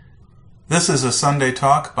This is a Sunday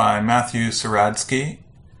talk by Matthew Saradsky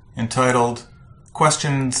entitled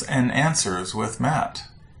Questions and Answers with Matt,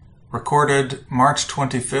 recorded March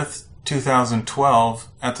 25th, 2012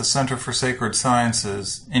 at the Center for Sacred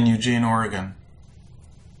Sciences in Eugene, Oregon.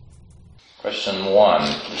 Question 1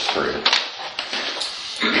 is 3.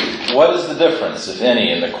 What is the difference, if any,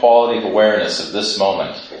 in the quality of awareness of this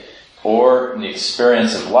moment, or in the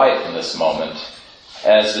experience of life in this moment,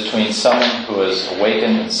 as between someone who has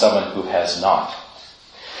awakened and someone who has not?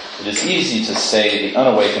 It is easy to say the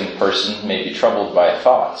unawakened person may be troubled by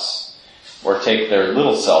thoughts, or take their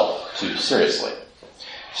little self too seriously.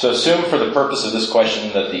 So assume for the purpose of this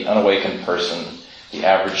question that the unawakened person, the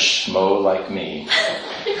average schmo like me,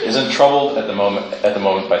 isn't troubled at the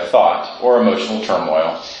moment by thought or emotional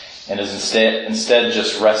turmoil, and is instead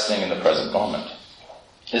just resting in the present moment.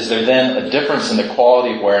 Is there then a difference in the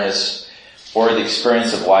quality of awareness or the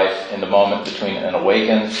experience of life in the moment between an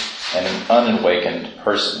awakened and an unawakened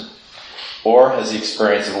person? Or has the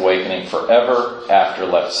experience of awakening forever after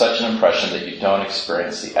left such an impression that you don't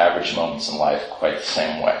experience the average moments in life quite the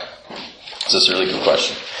same way? So this is a really good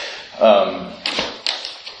question. I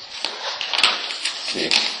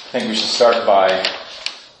think we should start by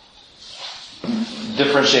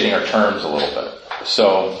differentiating our terms a little bit.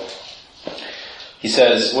 So he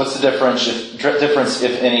says, what's the difference,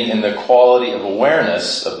 if any, in the quality of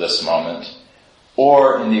awareness of this moment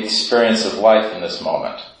or in the experience of life in this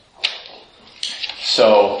moment?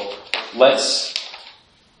 So let's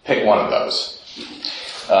pick one of those.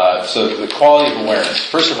 So the quality of awareness.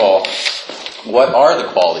 First of all, what are the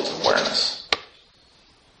qualities of awareness?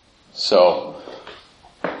 So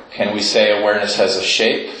can we say awareness has a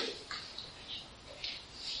shape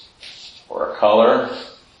or a color?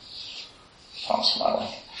 I'm smiling.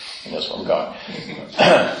 He knows where I'm going.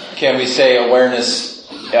 Can we say awareness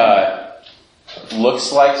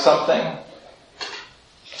looks like something?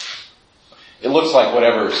 It looks like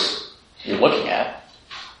whatever you're looking at,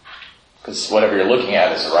 because whatever you're looking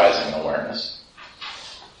at is arising in awareness.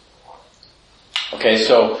 Okay,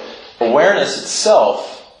 so awareness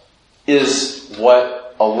itself is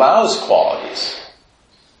what allows qualities.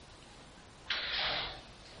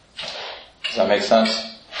 Does that make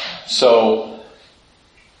sense? So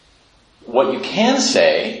what you can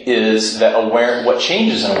say is that what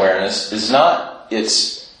changes in awareness is not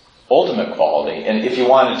its ultimate quality. And if you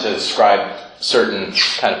wanted to describe certain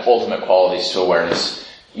kind of ultimate qualities to awareness,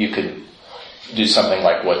 you could do something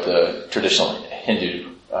like what the traditional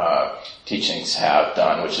Hindu teachings have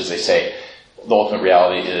done, which is they say the ultimate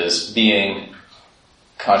reality is being,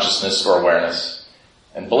 consciousness or awareness,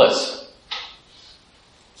 and bliss.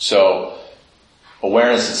 So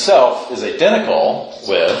awareness itself is identical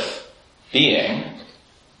with being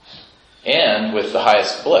and with the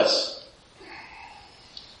highest bliss.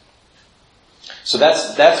 So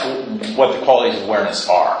that's what the qualities of awareness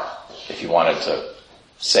are, if you wanted to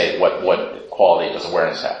say what quality does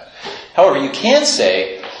awareness have. However, you can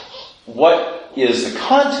say what is the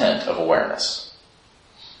content of awareness.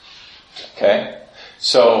 Okay?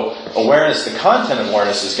 So awareness, the content of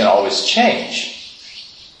awareness is going to always change.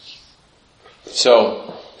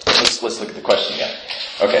 So let's look at the question again.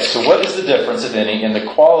 Okay, so what is the difference, if any, in the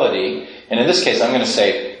quality, and in this case I'm going to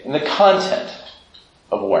say in the content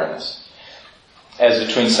of awareness, as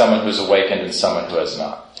between someone who's awakened and someone who has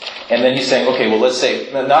not? And then he's saying, okay, well, let's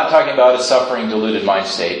say, not talking about a suffering, deluded mind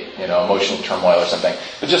state, emotional turmoil or something,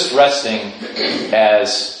 but just resting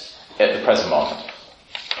as at the present moment.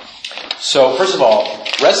 So first of all,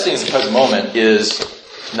 resting as the present moment is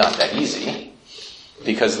not that easy,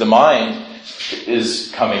 because the mind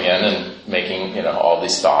is coming in and making, all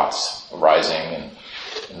these thoughts arising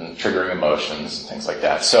and triggering emotions and things like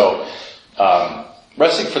that. So,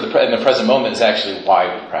 resting in the present moment is actually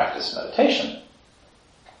why we practice meditation.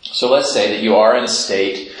 So let's say that you are in a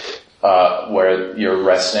state where you're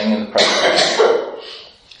resting in the present moment.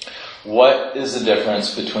 What is the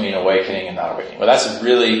difference between awakening and not awakening? Well, that's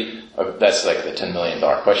like the $10 million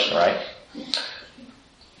question, right?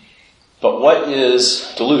 But what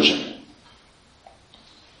is delusion?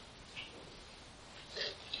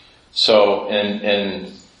 So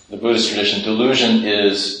in the Buddhist tradition, delusion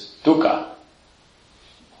is dukkha.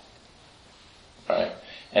 Right?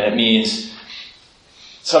 And it means,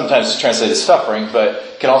 sometimes translated as suffering,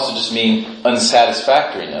 but can also just mean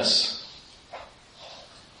unsatisfactoriness.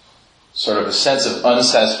 Sort of a sense of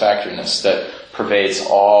unsatisfactoriness that pervades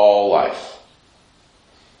all life.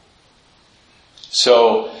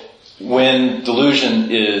 So when delusion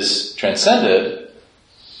is transcended,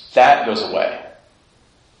 that goes away.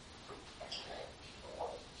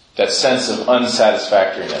 That sense of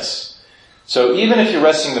unsatisfactoriness. So even if you're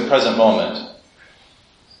resting the present moment,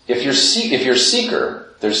 if you're a seeker,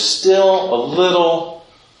 there's still a little,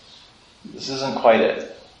 this isn't quite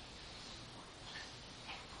it.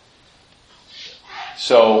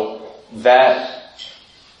 So that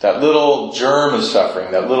little germ of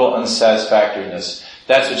suffering, that little unsatisfactoriness,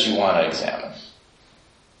 that's what you want to examine.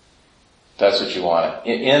 That's what you want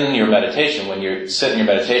to, in your meditation, when you sit in your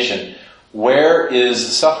meditation, where is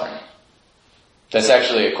the suffering? That's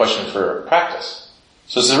actually a question for practice.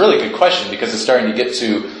 So this is a really good question because it's starting to get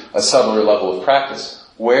to a subtler level of practice.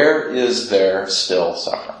 Where is there still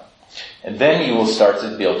suffering? And then you will start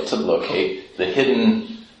to be able to locate the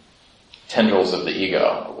hidden tendrils of the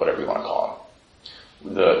ego, or whatever you want to call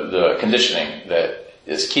them. The conditioning that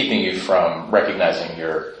is keeping you from recognizing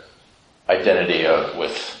your identity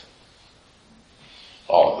with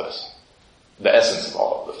all of this. The essence of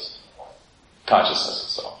all of this. Consciousness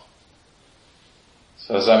itself.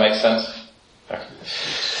 So does that make sense? Okay.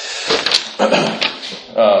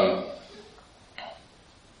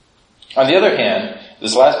 On the other hand,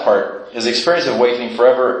 this last part, his experience of awakening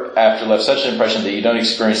forever after left such an impression that you don't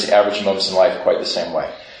experience the average moments in life quite the same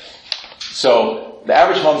way. So, the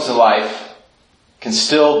average moments in life can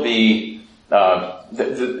still be, in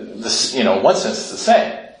one sense it's the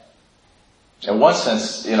same. In one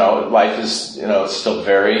sense, life is, still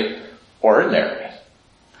very ordinary.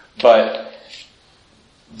 But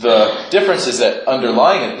the difference is that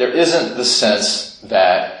underlying it, there isn't the sense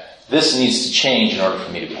that this needs to change in order for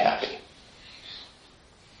me to be happy.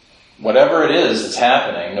 Whatever it is that's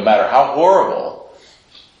happening, no matter how horrible,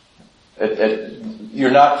 you're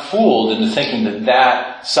not fooled into thinking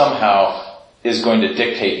that somehow is going to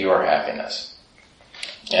dictate your happiness.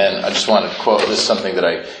 And I just wanted to quote, this is something that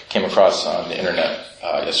I came across on the internet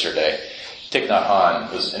yesterday. Thich Nhat Hanh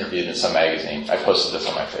was interviewed in some magazine. I posted this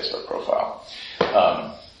on my Facebook profile.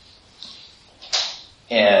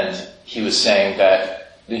 And he was saying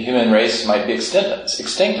that the human race might be extinct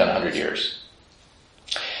in 100 years.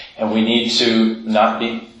 And we need to not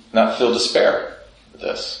feel despair at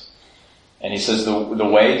this. And he says the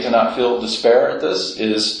way to not feel despair at this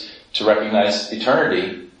is to recognize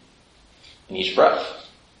eternity in each breath.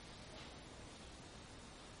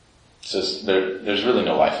 He says there's really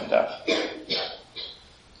no life and death.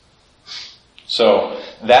 So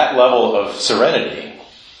that level of serenity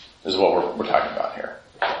is what we're talking about here.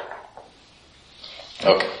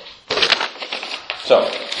 Okay. So,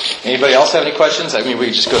 anybody else have any questions? I mean, we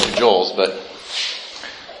could just go through Joel's, but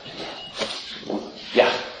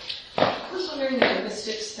yeah. I was wondering if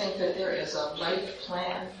mystics think that there is a life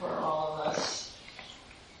plan for all of us.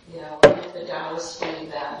 If the Taoists believe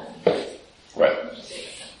that. Right.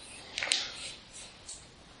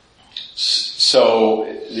 So,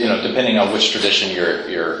 depending on which tradition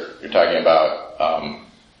you're talking about,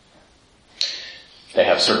 they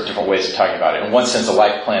have certain different ways of talking about it. In one sense, a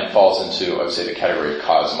life plan falls into, I would say, the category of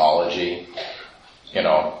cosmology.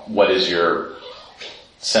 What is your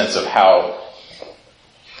sense of how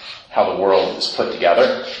the world is put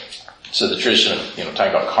together? So the tradition of,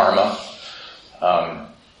 talking about karma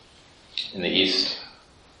in the East.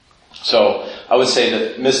 So I would say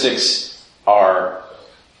that mystics are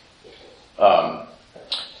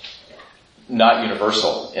not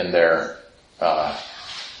universal in their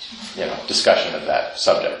discussion of that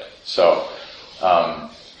subject. So,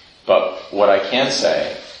 but what I can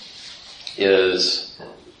say is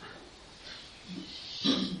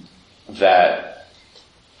that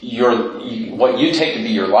what you take to be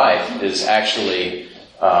your life is actually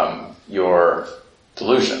your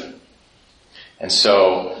delusion. And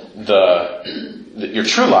so your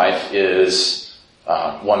true life is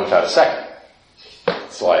one without a second.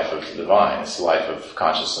 It's the life of the divine. It's the life of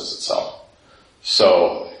consciousness itself.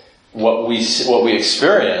 So what we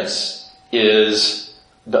experience is,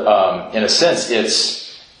 in a sense,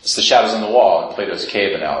 it's the shadows on the wall in Plato's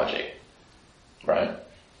cave analogy, right?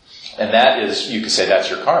 And that is, you could say, that's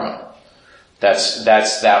your karma. That's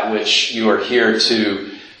that which you are here to,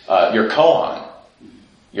 your koan,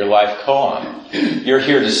 your life koan. You're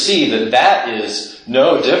here to see that is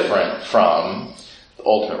no different from the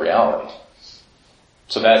ultimate reality.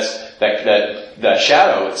 So that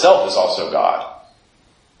shadow itself is also God.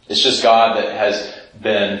 It's just God that has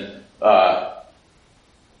been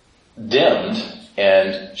dimmed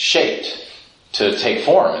and shaped to take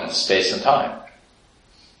form in space and time.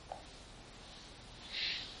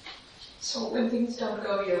 So when things don't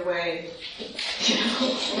go your way,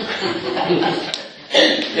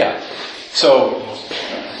 Yeah. So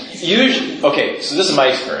so this is my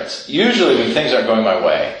experience. Usually when things aren't going my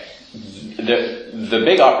way, the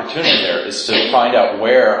big opportunity there is to find out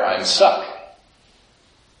where I'm stuck.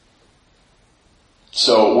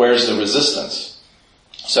 So where's the resistance?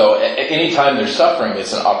 So anytime there's suffering,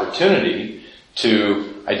 it's an opportunity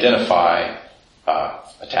to identify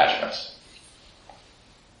attachments.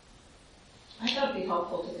 I thought it'd be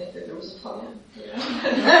helpful to think that there was a plan. Yeah.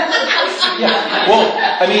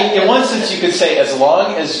 Well, I mean, in one sense, you could say, as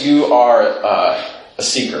long as you are a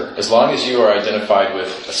seeker, as long as you are identified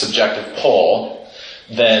with a subjective pole,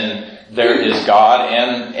 then there is God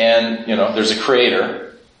and there's a creator,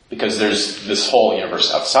 because there's this whole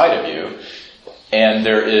universe outside of you, and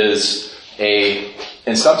there is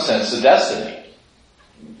in some sense, a destiny.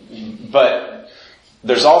 But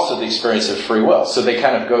there's also the experience of free will. So they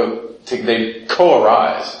kind of they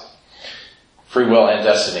co-arise, free will and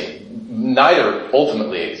destiny. Neither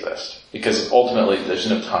ultimately exist, because ultimately there's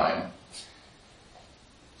no time.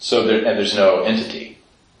 So there's no entity.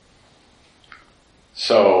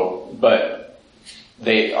 So, but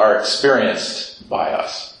they are experienced by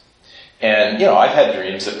us. And, I've had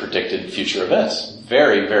dreams that predicted future events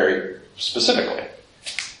very, very specifically.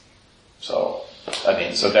 So,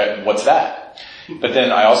 what's that? But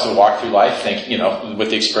then I also walk through life with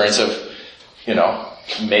the experience of,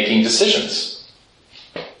 making decisions.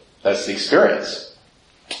 That's the experience.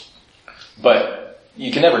 But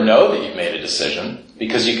you can never know that you've made a decision,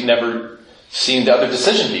 because you can never see the other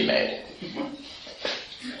decision be made.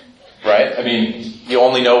 Right? I mean, you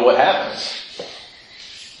only know what happens.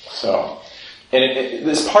 So, and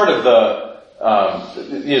it's part of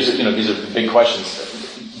these are the big questions,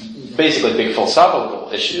 basically big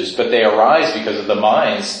philosophical issues, but they arise because of the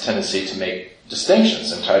mind's tendency to make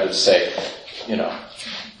distinctions and try to say,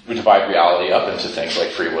 we divide reality up into things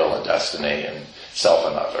like free will and destiny and self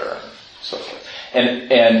and other and so forth.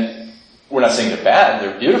 And we're not saying they're bad,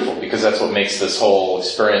 they're beautiful, because that's what makes this whole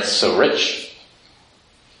experience so rich.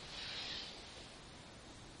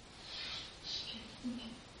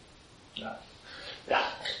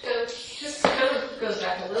 This kind of goes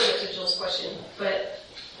back a little bit to Joel's question, but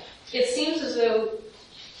it seems as though,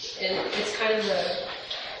 and it's kind of the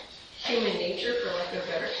human nature, for lack of a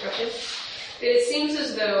better expression, that it seems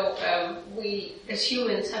as though we, as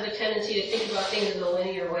humans, have a tendency to think about things in a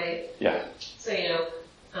linear way. Yeah. So,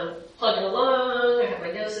 I'm plugging along, I have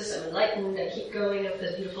my gnosis, I'm enlightened, I keep going up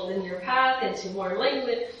this beautiful linear path into more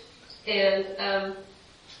enlightenment, and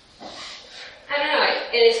I don't know,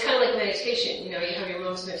 and it's kind of like meditation. You have your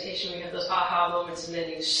moments of meditation where you have those aha moments, and then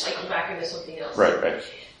you cycle back into something else. Right.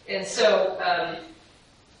 And so,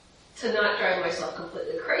 to not drive myself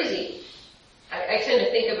completely crazy, I tend to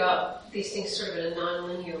think about these things sort of in a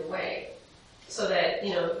non-linear way. So that,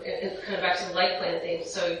 and kind of back to the light plan thing,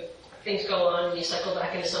 so things go on and you cycle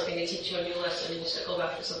back into something to teach you a new lesson, and you cycle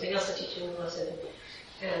back to something else to teach you a new lesson.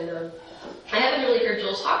 And I haven't really heard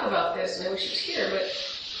Joel talk about this, and I wish he was here, but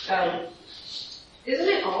isn't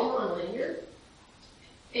it all non-linear?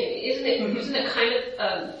 Isn't it kind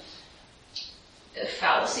of a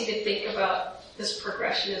fallacy to think about this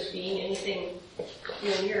progression as being anything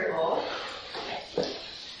linear at all?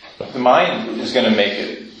 The mind is going to make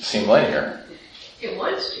it seem linear. It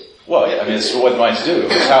wants to. Well, yeah, it's what the minds do.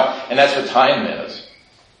 And that's what time is.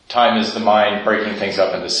 Time is the mind breaking things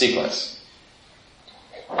up into sequence.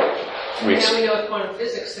 Now we know with quantum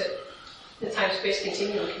physics that the time-space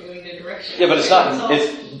continuum can go either direction. Yeah, but it's not.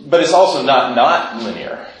 It's also not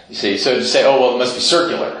linear. You see, so to say, it must be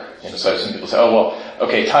circular. So some people say,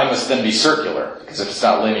 okay, time must then be circular because if it's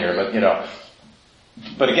not linear. But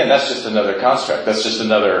but again, that's just another construct. That's just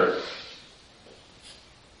another.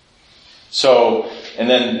 So, and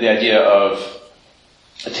then the idea of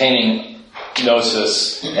attaining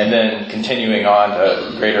gnosis and then continuing on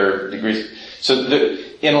to greater degrees. So the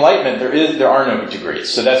enlightenment, there are no degrees.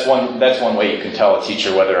 So that's one way you can tell a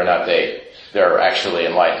teacher whether or not they're actually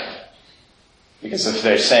enlightened. Because if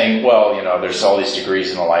they're saying, there's all these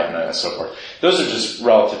degrees in enlightenment and so forth, those are just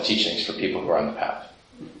relative teachings for people who are on the path.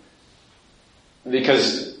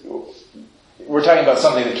 Because we're talking about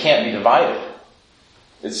something that can't be divided.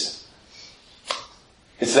 It's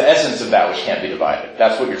the essence of that which can't be divided.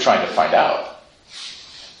 That's what you're trying to find out.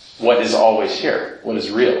 What is always here? What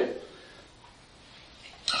is real?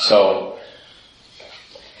 So,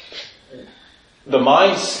 the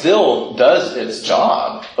mind still does its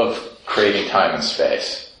job of creating time and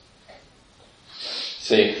space.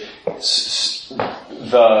 See,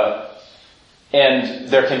 and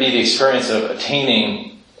there can be the experience of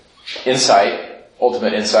attaining insight,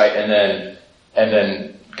 ultimate insight, and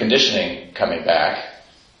then conditioning coming back.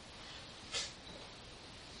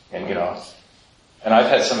 And and I've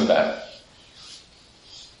had some of that.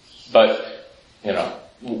 But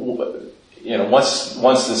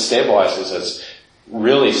once this stabilizes, it's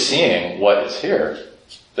really seeing what is here.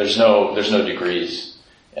 There's no degrees.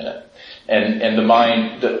 And the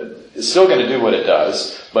mind is still going to do what it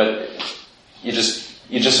does, but you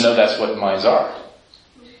just know that's what minds are.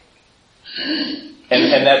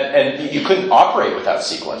 And you couldn't operate without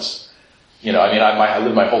sequence. You know, I mean, I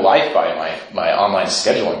lived my whole life by my online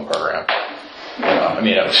scheduling program. You know, I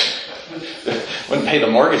mean, I wouldn't pay the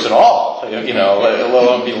mortgage at all. You know, let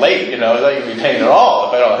alone be late. You know, I wouldn't even be paying at all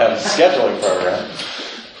if I don't have a scheduling program.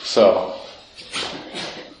 So.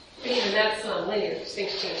 But even that's non-linear.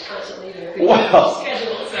 Things change constantly. Well,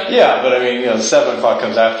 Schedule, so. Yeah, but I mean, you know, 7 o'clock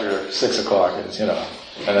comes after 6 o'clock, and you know,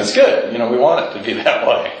 and it's good. You know, we want it to be that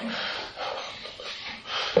way.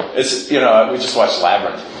 It's, you know, we just watched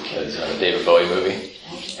Labyrinth with the kids, the David Bowie movie.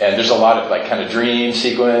 And there's a lot of like kind of dream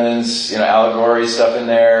sequence, you know, allegory stuff in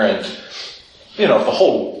there. And, you know,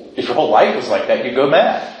 if your whole life was like that, you'd go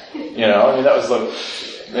mad. You know, I mean, that was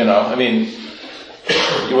the, you know, I mean,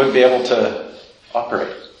 you wouldn't be able to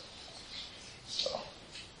operate. So,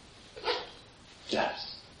 yeah.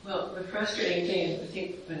 Well, the frustrating thing, I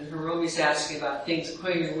think, when Hiromi's asking about things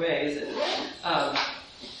going your way is that,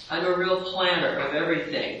 I'm a real planner of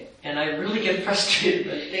everything, and I really get frustrated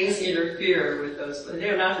when things interfere with those.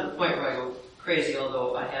 They're not to the point where I go crazy,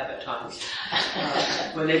 although I have at times.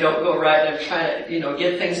 When they don't go right, I'm trying to, you know,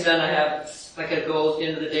 get things done. I have like a goal at the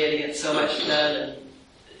end of the day to get so much done, and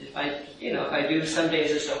if I do, some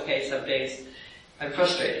days it's okay, some days I'm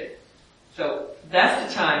frustrated. So that's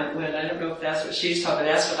the time when, I don't know if that's what she's talking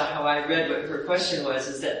about, that's how I read what her question was,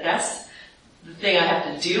 is that's the thing I have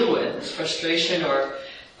to deal with, is frustration, or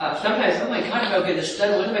sometimes, oh my God, if I'll get this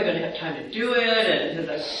done, when am I going to have time to do it? And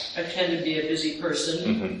I tend to be a busy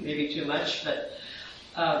person, maybe too much, but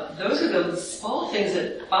those are the small things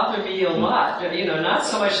that bother me a lot. You know, not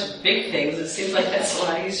so much big things. It seems like that's a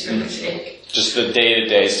lot easier to take. Just the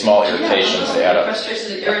day-to-day small irritations they add up.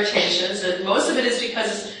 Frustrations and irritations, and most of it is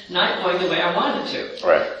because it's not going the way I wanted to.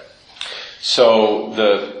 Right. So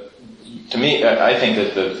to me, I think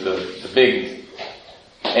that the big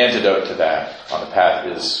antidote to that on the path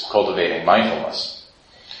is cultivating mindfulness.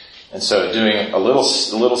 And so doing a little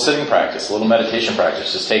sitting practice, a little meditation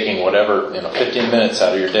practice, just taking whatever, 15 minutes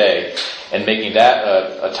out of your day and making that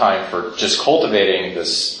a time for just cultivating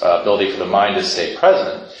this ability for the mind to stay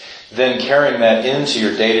present, then carrying that into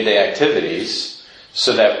your day-to-day activities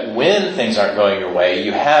so that when things aren't going your way,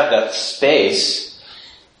 you have that space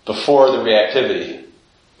before the reactivity.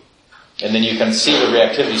 And then you can see the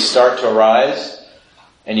reactivity start to arise.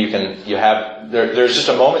 And there's just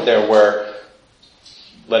a moment there where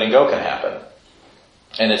letting go can happen.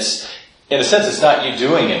 And it's, in a sense, it's not you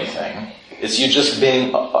doing anything. It's you just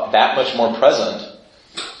being that much more present.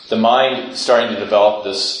 The mind starting to develop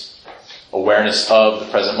this awareness of the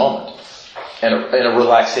present moment. And a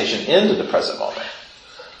relaxation into the present moment.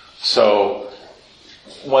 So,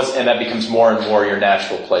 and that becomes more and more your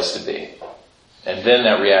natural place to be. And then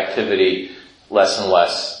that reactivity, less and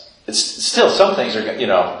less. It's still, some things are,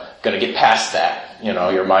 going to get past that.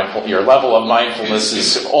 Your level of mindfulness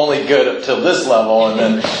is only good up till this level, and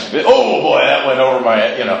then, oh boy, that went over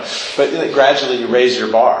my, But gradually you raise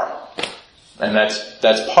your bar. And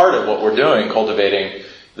that's part of what we're doing, cultivating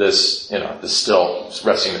this, this still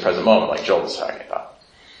resting in the present moment, like Joel was talking about.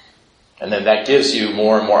 And then that gives you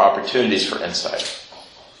more and more opportunities for insight.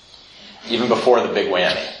 Even before the big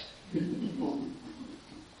whammy.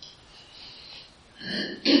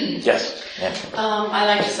 Yes. Yeah. I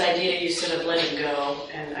like this idea you said of letting go,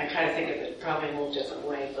 and I kind of think of it probably in a little different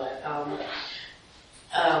way, but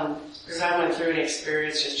because I went through an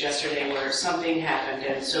experience just yesterday where something happened,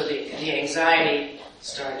 and so the anxiety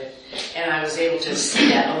started, and I was able to see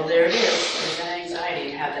that, oh, there it is, there's that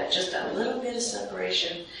anxiety, to have that, just a little bit of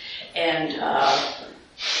separation, and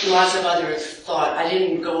lots of other thought. I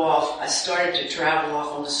didn't go off, I started to travel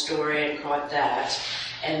off on the story and caught that,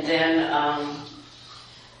 and then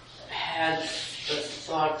had the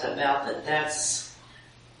thought about that's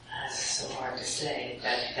so hard to say,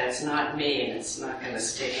 that's not me and it's not going to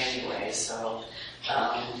stick anyway, so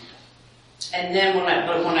and then when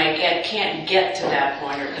I can't get to that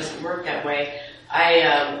point, or it doesn't work that way,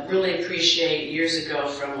 I really appreciate years ago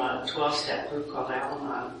from a 12-step group called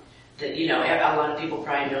Al-Anon that, a lot of people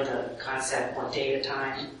probably know the concept 1 day at a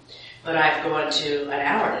time, but I've gone to an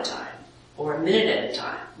hour at a time or a minute at a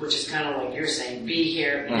time, which is kind of like you're saying, be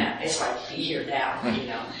here now. It's like be here now,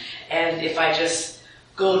 And if I just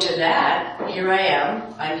go to that, here I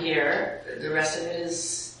am, I'm here, the rest of it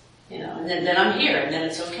is, and then I'm here, and then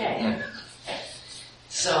it's okay.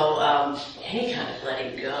 So any kind of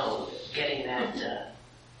letting go, getting that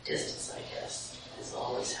distance, I guess, is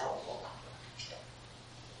always helpful.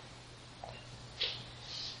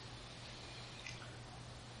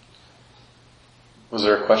 Was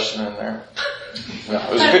there a question in there? No,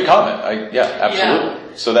 it was a good comment. Yeah, absolutely.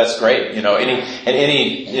 Yeah. So that's great.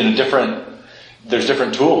 There's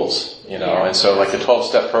different tools, and so like the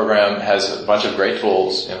 12-step program has a bunch of great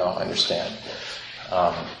tools, I understand.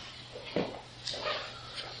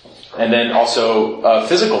 And then also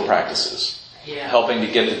physical practices. Yeah. Helping to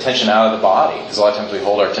get the tension out of the body, because a lot of times we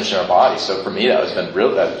hold our tension in our body. So for me, that's been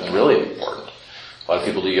really important. A lot of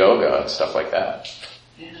people do yoga and stuff like that.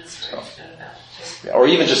 Yeah, that's right. So, or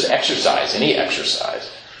even just exercise, any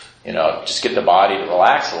exercise. Just get the body to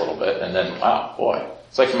relax a little bit, and then, wow, boy.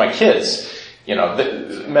 It's like for my kids,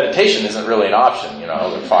 meditation isn't really an option,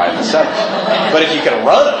 they're 5 and 7. But if you can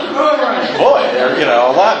run them, boy, they're,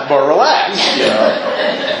 a lot more relaxed,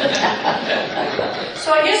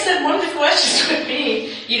 So I guess that one of the questions would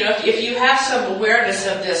be, if you have some awareness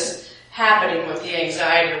of this happening with the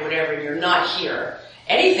anxiety or whatever, and you're not here,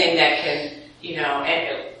 anything that can,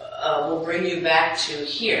 will bring you back to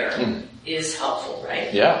here is helpful,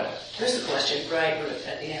 right? Yeah. There's the question, right,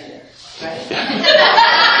 at the end there, right?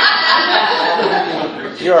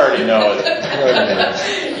 You already know it.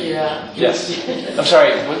 Yeah. Yes. I'm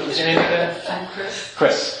sorry, what was your name again? I'm Chris.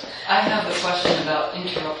 Chris. I have a question about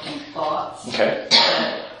interrupting thoughts. Okay.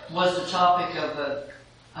 That was the topic of a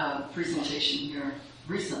presentation here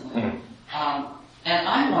recently. Mm-hmm. And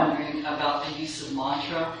I'm wondering about the use of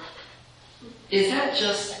mantra. Is that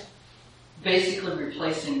just basically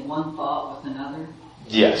replacing one thought with another?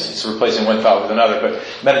 Yes, it's replacing one thought with another, but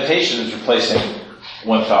meditation is replacing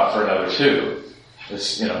one thought for another too.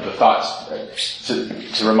 It's, the thoughts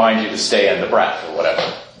to remind you to stay in the breath or whatever.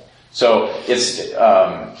 So it's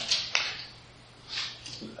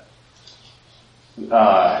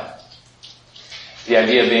the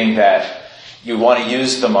idea being that you want to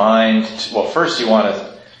use the mind. First you want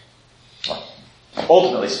to,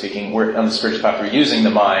 ultimately speaking, we're on the spiritual path. We're using the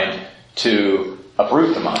mind to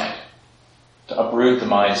uproot the mind, to uproot the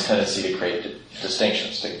mind's tendency to create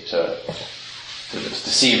distinctions, to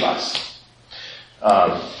deceive us.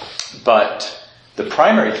 But the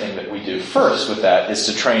primary thing that we do first with that is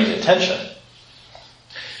to train attention.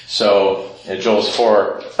 So, Joel's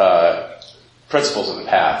 4 principles of the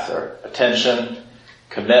path are attention,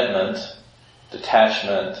 commitment,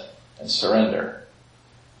 detachment, and surrender.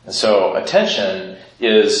 And so, attention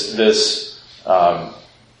is this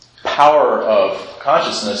power of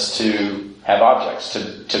consciousness to have objects,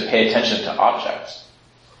 to pay attention to objects.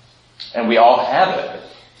 And we all have it,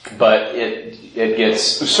 but it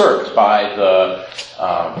gets usurped by the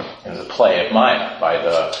play of mind, by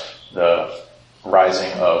the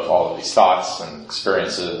rising of all of these thoughts and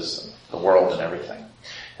experiences, and the world and everything.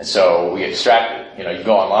 And so we get distracted. You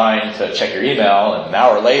go online to check your email, and an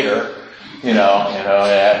hour later,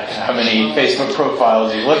 how many Facebook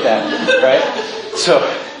profiles you looked at, right? So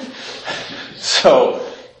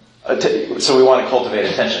we want to cultivate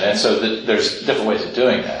attention, and so there's different ways of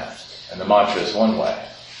doing that. And the mantra is one way,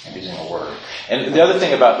 using a word. And the other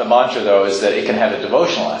thing about the mantra, though, is that it can have a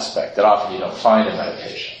devotional aspect that often you don't find in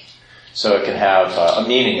meditation. So it can have a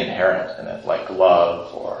meaning inherent in it, like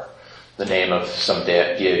love or the name of some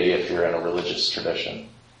deity if you're in a religious tradition.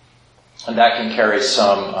 And that can carry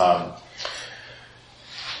some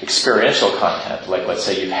experiential content. Like, let's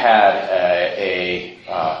say you've had a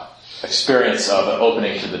experience of an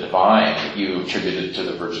opening to the divine that you attributed to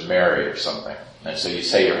the Virgin Mary or something. And so you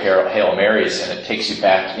say your Hail Marys, and it takes you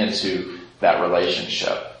back into that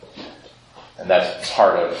relationship. And that's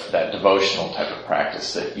part of that devotional type of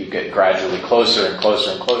practice, that you get gradually closer and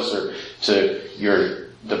closer and closer to your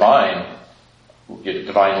divine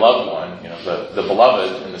loved one, the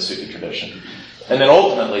beloved in the Sufi tradition. And then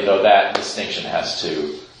ultimately, though, that distinction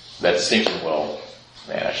will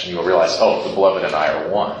vanish, and you'll realize, the beloved and I are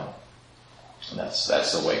one. And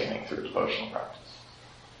that's awakening through devotional practice.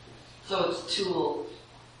 So it's a tool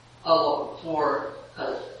for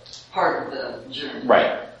part of the journey.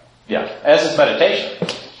 Right. Yeah. As is meditation.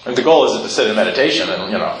 And the goal isn't to sit in meditation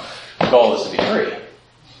and, the goal is to be free.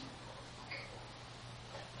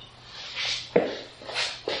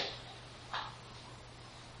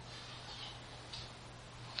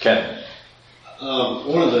 Ken?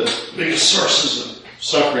 One of the biggest sources of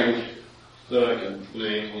suffering that I can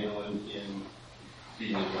blame, in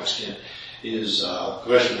being in my skin, is the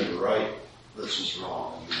question of right versus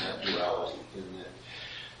wrong, and that duality.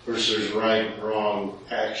 First, there's right, wrong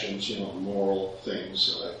actions, moral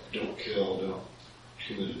things like don't kill, don't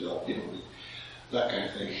commit adult, that kind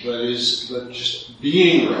of thing. But just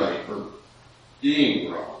being right or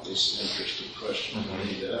being wrong is an interesting question for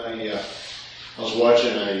me. I was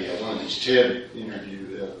watching one of these TED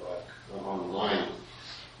interviews online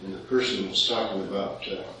and the person was talking about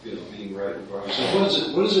being right and wrong. So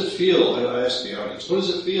what does it feel? I asked the audience, what does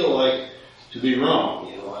it feel like to be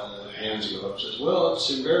wrong? And the hands go up. Says, well, it's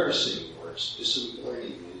embarrassing, or it's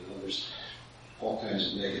disappointing. There's all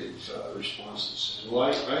kinds of negative responses.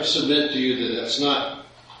 Well, I submit to you that that's not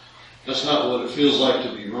what it feels like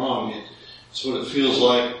to be wrong. It's what it feels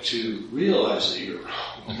like to realize that you're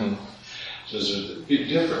wrong. Mm-hmm. So there's a big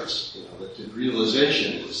difference. That the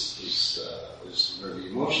realization is where the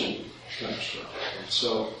emotion comes from. And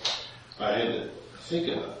so I had to think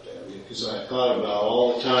about that because I thought about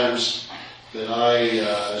all the times that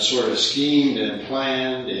I sort of schemed and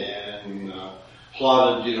planned and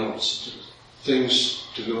plotted, things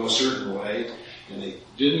to go a certain way, and they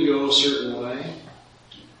didn't go a certain way.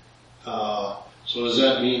 So does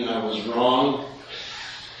that mean I was wrong?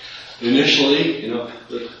 Initially,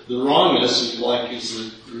 the wrongness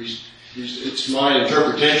it's my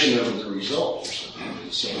interpretation of the result or something.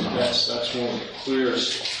 And so that's one of the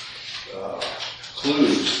clearest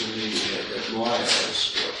clues to me that Maya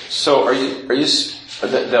is working. So are you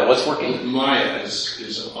that what's working? Maya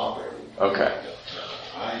is operating. Okay.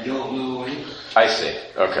 I don't know anything. I see.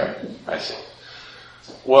 Okay. I see.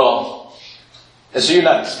 Well, so you're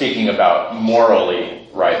not speaking about morally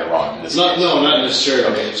right or wrong in this case? No, not necessarily.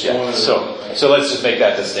 Okay. It's Yeah. one of So let's just make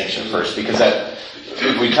that distinction first, because that,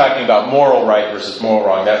 if we're talking about moral right versus moral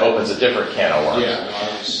wrong, that opens a different can of worms.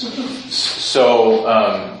 Yeah. So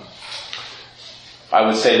I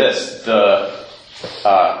would say this: the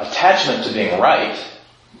attachment to being right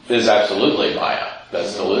is absolutely Maya.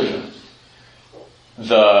 That's delusion.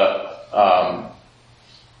 The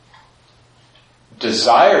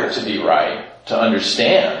desire to be right, to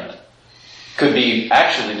understand, could be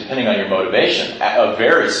actually, depending on your motivation, a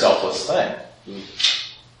very selfless thing.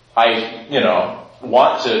 I,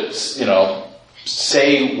 want to,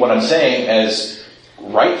 say what I'm saying as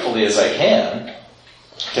rightfully as I can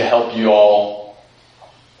to help you all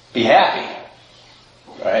be happy,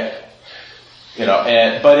 right?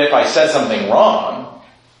 But if I said something wrong,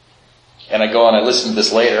 and I go and I listen to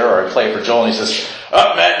this later, or I play it for Joel, and he says,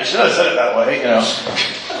 "Oh, Matt, you should have said it that way," No,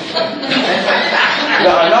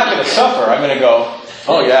 I'm not going to suffer. I'm going to go,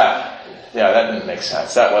 "Oh yeah, that didn't make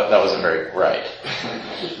sense. That wasn't very right.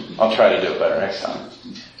 I'll try to do it better next time."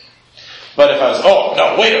 But if I was, "Oh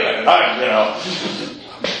no, wait a minute,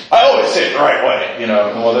 I always say it the right way,"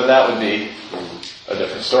 well then that would be a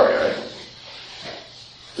different story, right?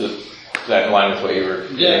 Is that in line with what you were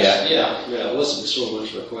getting at? Yeah. It wasn't so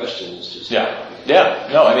much of a question. It's just Yeah.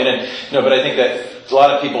 No, but I think that a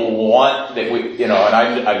lot of people want that we, and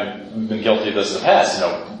I've been guilty of this in the past.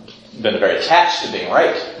 Been very attached to being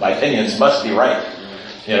right. My opinions must be right.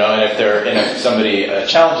 And if somebody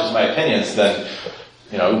challenges my opinions, then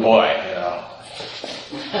oh boy,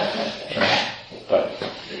 But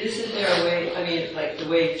isn't there a way? Like the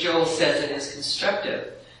way Joel says it is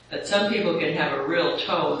constructive. But some people can have a real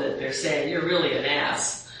tone that they're saying, "You're really an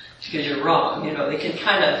ass because you're wrong." They can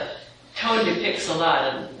kind of, tone depicts a lot.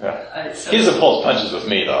 And, he doesn't pull punches with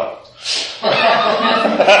me, though. That's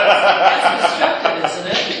constructive, isn't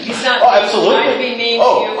it? He's not absolutely. trying to be mean to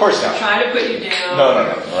you. Of course not. Trying to put you down. No,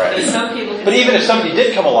 right. But some people can But even if somebody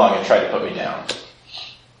did come along and try to put me down,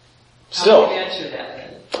 still. How do you answer that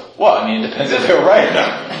then? Well, it depends if they're right or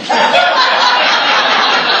not.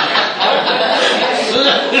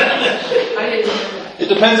 It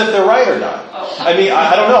depends if they're right or not. I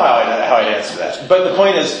don't know how I'd answer that. But the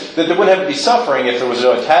point is that there wouldn't have to be suffering if there was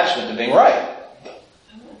no attachment to being right.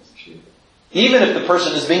 Even if the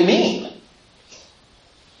person is being mean.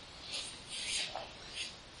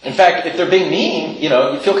 In fact, if they're being mean,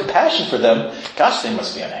 you feel compassion for them. Gosh, they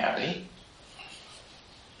must be unhappy.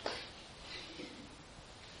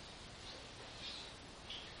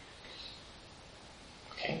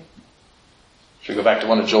 Okay. Should we go back to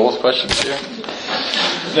one of Joel's questions here?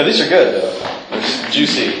 No, these are good, though. They're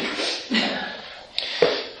juicy.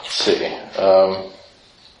 Let's see.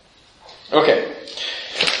 Okay.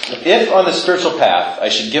 If on the spiritual path I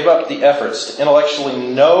should give up the efforts to intellectually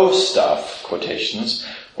know stuff, quotations,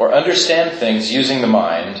 or understand things using the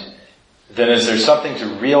mind, then is there something to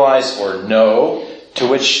realize or know to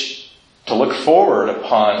which to look forward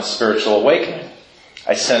upon a spiritual awakening?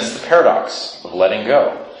 I sense the paradox of letting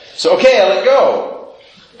go. So, okay, I let go.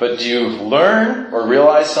 But do you learn or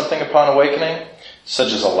realize something upon awakening,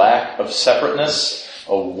 such as a lack of separateness,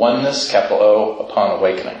 a oneness, capital O, upon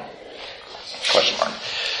awakening? Question mark.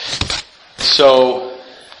 So,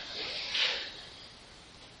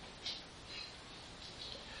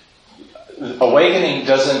 awakening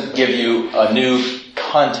doesn't give you a new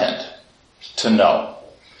content to know.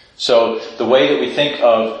 So, the way that we think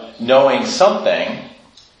of knowing something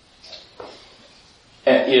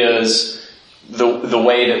is the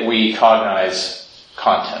way that we cognize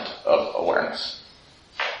content of awareness.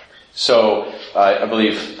 So I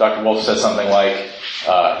believe Dr. Wolf said something like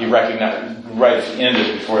he recognized right at the end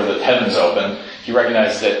of before the heavens opened. He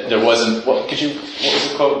recognized that there wasn't. What was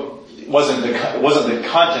the quote? It wasn't the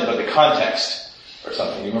content, but the context, or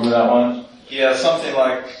something. You remember that one? Yeah, something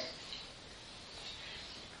like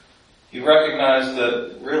he recognized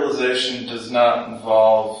that realization does not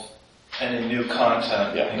involve any new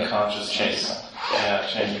content in consciousness.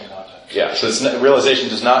 Changing content. Yeah, so realization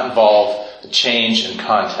does not involve the change in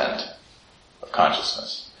content of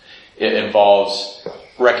consciousness. It involves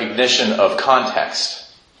recognition of context.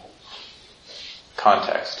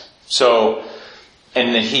 So,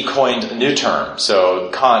 and then he coined a new term. So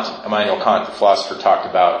Immanuel Kant, the philosopher, talked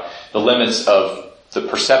about the limits of the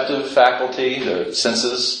perceptive faculty, the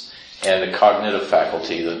senses, and the cognitive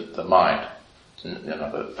faculty, the mind,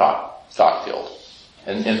 the thought field.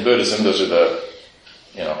 And in Buddhism, those are the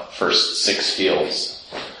first 6 fields,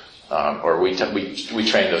 or we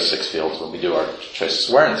train those 6 fields when we do our choice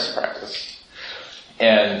awareness practice.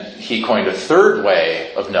 And he coined a third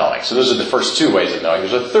way of knowing. So those are the first 2 ways of knowing.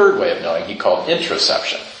 There's a third way of knowing he called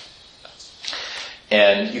introception.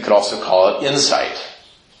 And you could also call it insight,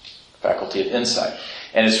 faculty of insight.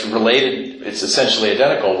 And it's related, it's essentially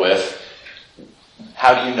identical with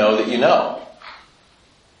how do you know that you know?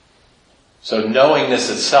 So knowingness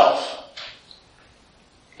itself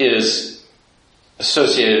is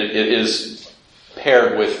associated, it is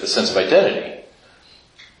paired with the sense of identity.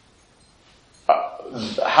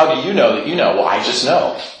 How do you know that you know? Well, I just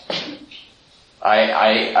know. I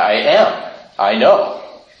am. I know.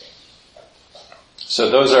 So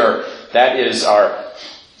that is our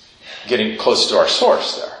getting close to our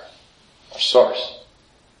source there. Our source.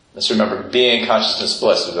 Let's remember being, consciousness,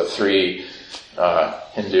 bliss are the 3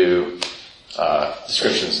 Hindu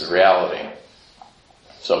descriptions of reality.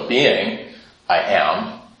 So being, I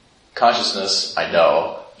am. Consciousness, I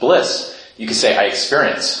know. Bliss, you could say I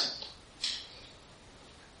experience.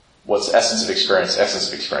 What's the essence of experience? The essence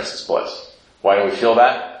of experience is bliss. Why do we feel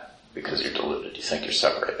that? Because you're deluded. You think you're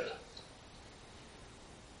separated.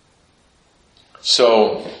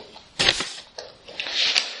 So,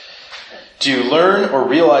 do you learn or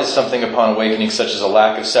realize something upon awakening such as a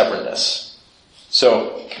lack of separateness?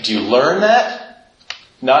 So, do you learn that?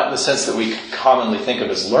 Not in the sense that we commonly think of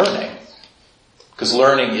as learning. Because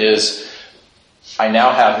learning is, I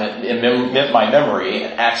now have in my memory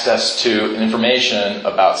access to information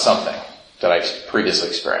about something that I previously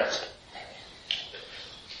experienced.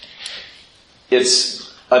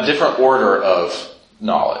 It's a different order of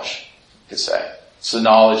knowledge, you could say. It's the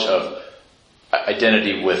knowledge of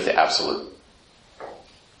identity with the absolute.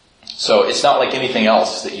 So it's not like anything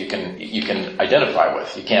else that you can identify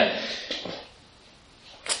with. You can't.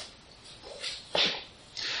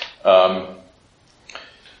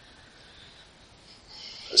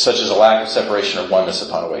 Such as a lack of separation or oneness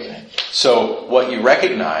upon awakening. So what you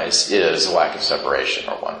recognize is a lack of separation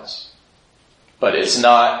or oneness. But it's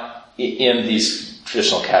not in these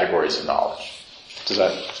traditional categories of knowledge. Does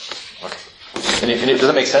that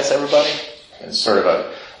make sense to everybody? It's sort of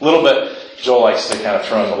a little bit, Joel likes to kind of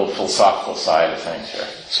throw in a little philosophical side of things here.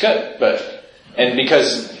 It's good, and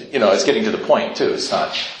because, it's getting to the point too. It's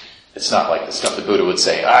not like the stuff the Buddha would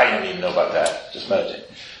say, you don't even know about that. Just meditate.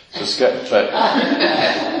 So it's good, but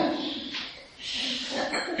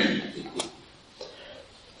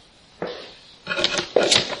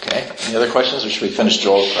okay. Any other questions, or should we finish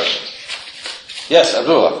Joel's questions? Yes,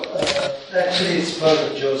 Abdullah. Actually, it's part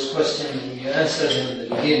of Joel's question. You answered in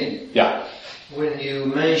the beginning. Yeah. When you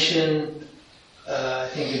mentioned, I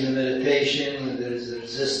think in the meditation, when there is a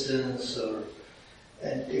resistance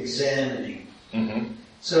and examining. Mm-hmm.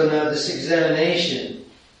 So now this examination.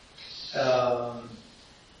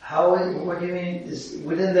 What do you mean?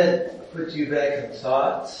 Wouldn't that put you back in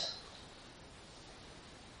thoughts?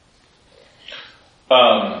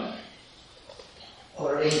 Or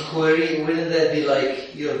inquiry? Wouldn't that be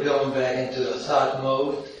like you're going back into a thought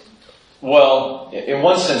mode? Well, in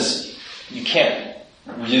one sense, you can't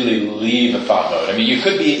really leave a thought mode. I mean, you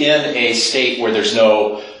could be in a state where there's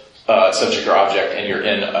no subject or object, and you're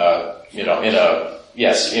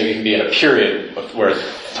you can be in a period where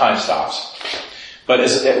time stops. But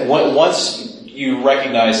once you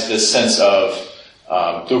recognize this sense of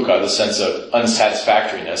dukkha, the sense of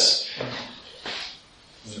unsatisfactoriness,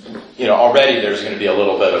 already there's going to be a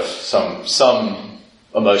little bit of some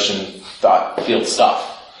emotion, thought, field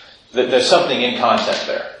stuff. There's something in content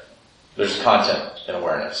there. There's content in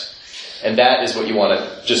awareness. And that is what you want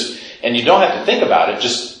to and you don't have to think about it,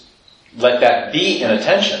 just let that be in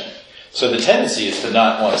attention. So the tendency is to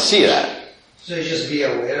not want to see that. So you just be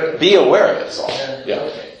aware of it? Be aware of it is all. Yeah.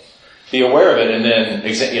 Okay. Be aware of it, and then,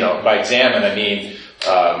 by examine, I mean,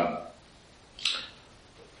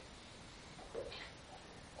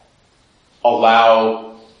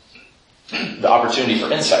 allow the opportunity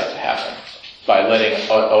for insight to happen by letting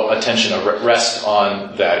attention rest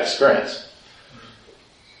on that experience.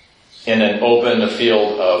 And then open a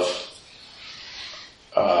field of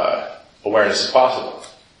awareness as possible.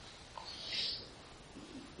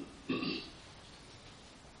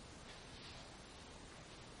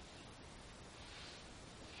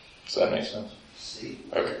 Does that make sense?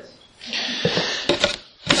 Okay.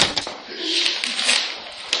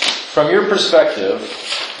 From your perspective,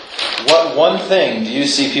 what one thing do you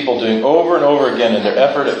see people doing over and over again in their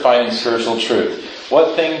effort at finding spiritual truth?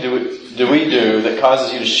 What thing do we do that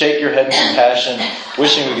causes you to shake your head in compassion,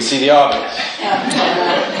 wishing we could see the obvious?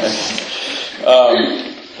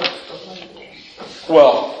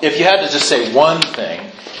 Well, if you had to just say one thing,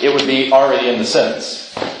 it would be already in the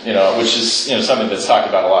sentence, which is something that's talked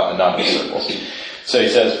about a lot in the non-Buddhist circles. So he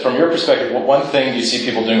says, from your perspective, what one thing do you see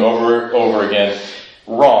people doing over and over again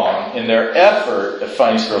wrong in their effort at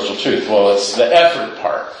finding spiritual truth? Well, it's the effort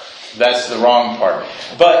part. That's the wrong part.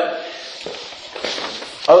 But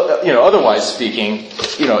otherwise speaking,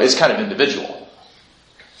 it's kind of individual.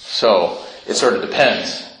 So it sort of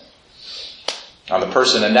depends on the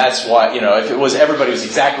person, and that's why, if it was everybody was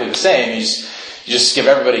exactly the same, you just give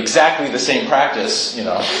everybody exactly the same practice,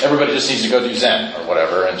 everybody just needs to go do Zen or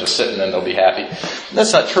whatever and just sit and then they'll be happy.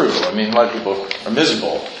 That's not true. I mean, a lot of people are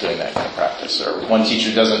miserable doing that kind of practice. Or one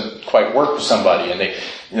teacher doesn't quite work for somebody and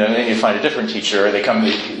then you find a different teacher, they come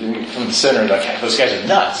from the center and they're like, those guys are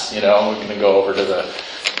nuts, we can go over to the,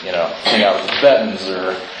 hang out with the Tibetans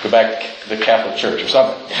or go back to the Catholic Church or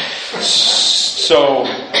something. So,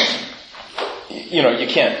 you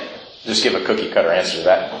can't just give a cookie cutter answer to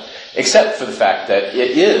that. Except for the fact that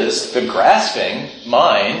it is the grasping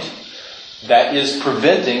mind that is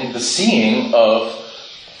preventing the seeing of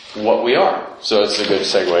what we are. So it's a good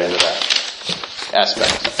segue into that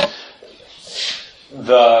aspect.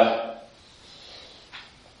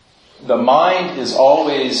 The mind is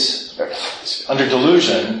always, under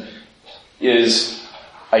delusion, is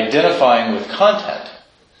identifying with content.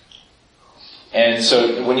 And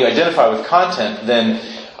so when you identify with content, then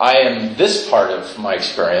I am this part of my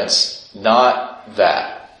experience, not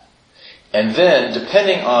that. And then,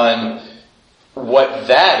 depending on what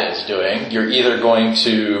that is doing, you're either going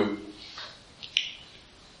to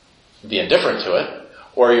be indifferent to it,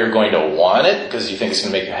 or you're going to want it because you think it's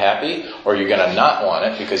going to make you happy, or you're going to not want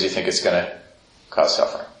it because you think it's going to cause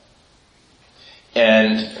suffering.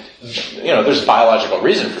 And, there's biological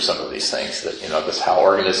reason for some of these things that, that's how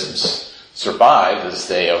organisms survive, is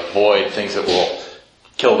they avoid things that will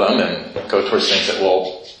kill them and go towards things that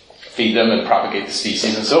will feed them and propagate the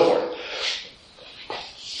species and so forth.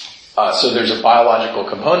 So there's a biological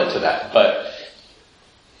component to that. But,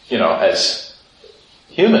 as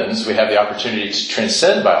humans, we have the opportunity to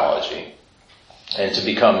transcend biology and to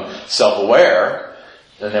become self-aware,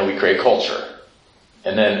 and then we create culture.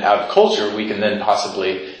 And then out of culture, we can then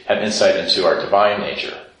possibly have insight into our divine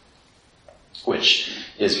nature, which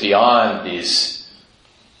is beyond these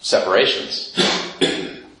separations.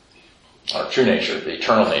 Our true nature, the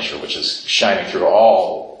eternal nature, which is shining through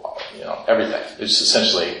all, everything. It's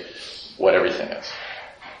essentially what everything is.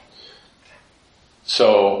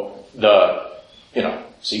 So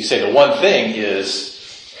so you say the one thing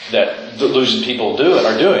is that delusion people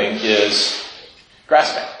are doing is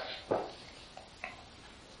grasping.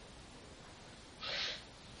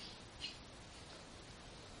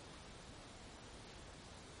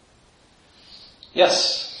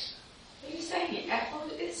 Yes? Are you saying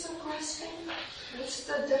effort is a grasping? What's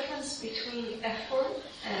the difference between effort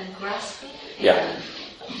and grasping? Yeah.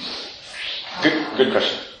 Good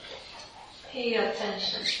question. Pay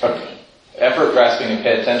attention. Okay. Effort, grasping, and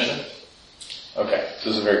pay attention? Okay,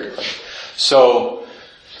 this is a very good question. So,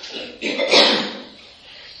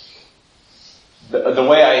 the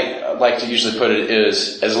way I like to usually put it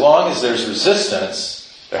is, as long as there's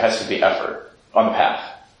resistance, there has to be effort on the path.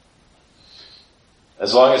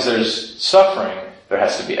 As long as there's suffering, there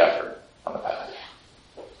has to be effort on the path.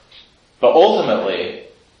 But ultimately,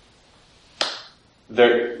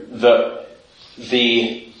 the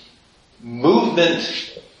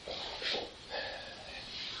movement,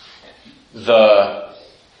 the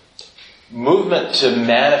movement to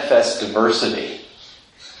manifest diversity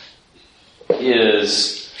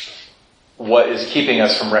is what is keeping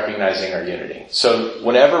us from recognizing our unity. So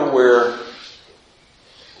whenever we're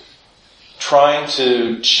trying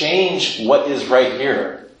to change what is right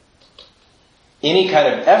here any kind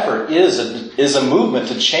of effort is a movement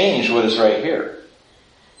to change what is right here.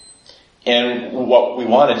 And what we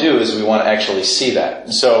want to do is we want to actually see that.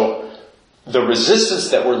 And so the resistance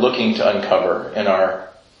that we're looking to uncover in our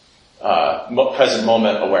present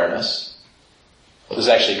moment awareness is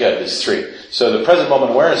actually good. There's three. So the present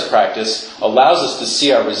moment awareness practice allows us to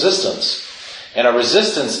see our resistance. And our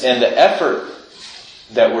resistance and the effort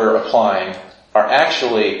that we're applying are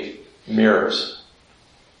actually mirrors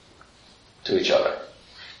to each other.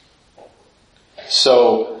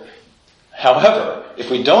 So, however, if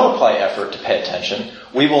we don't apply effort to pay attention,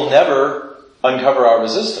 we will never uncover our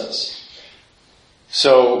resistance.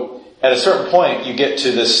 So, at a certain point, you get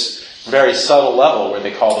to this very subtle level where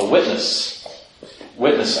they call the witnessing.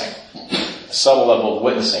 A subtle level of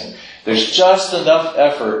witnessing. There's just enough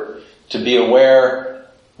effort to be aware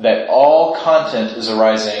that all content is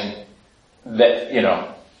arising that,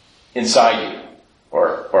 inside you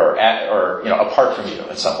or apart from you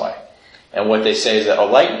in some way. And what they say is that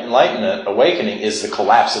enlightenment, awakening, is the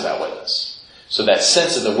collapse of that witness. So that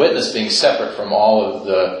sense of the witness being separate from all of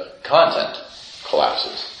the content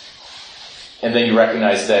collapses. And then you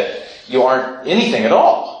recognize that you aren't anything at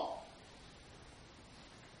all.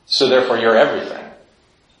 So therefore you're everything.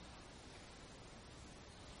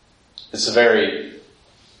 It's a very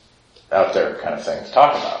out there kind of thing to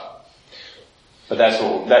talk about. But that's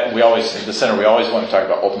what we always, at the center, we always want to talk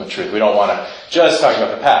about ultimate truth. We don't want to just talk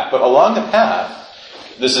about the path. But along the path,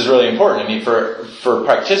 this is really important. I mean, for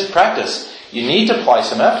practice, you need to apply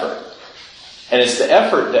some effort. And it's the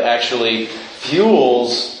effort that actually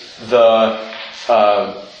fuels the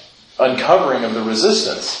uncovering of the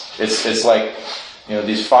resistance. It's like,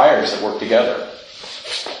 these fires that work together.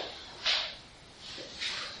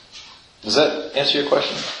 Does that answer your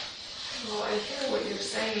question? Well, I hear what you're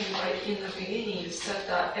saying, like in the beginning you said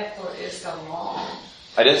that effort is the wrong.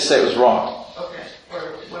 I didn't say it was wrong. Okay.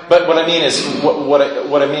 But what I mean is, what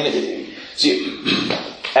I mean is, see,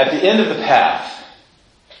 at the end of the path,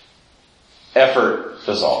 effort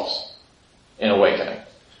dissolves in awakening.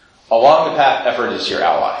 Along the path, effort is your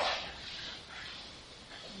ally.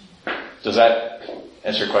 Does that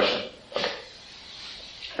answer your question?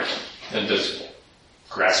 Okay. And does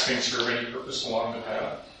grasping serve any purpose along the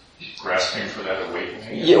path? Grasping for that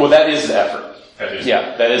awakening? Yeah, well, that is the effort. That is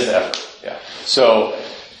the effort. Yeah. So,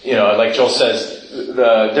 like Joel says,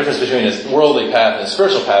 the difference between a worldly path and a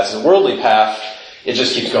spiritual path is a worldly path, it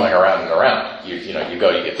just keeps going around and around. You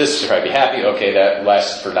get this to try to be happy. Okay, that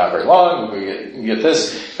lasts for not very long. You get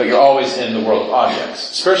this, but you're always in the world of objects.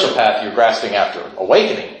 Spiritual path, you're grasping after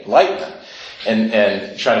awakening, enlightenment,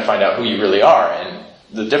 and trying to find out who you really are. And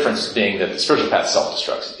the difference being that the spiritual path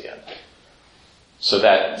self-destructs at the end. So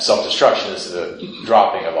that self-destruction is the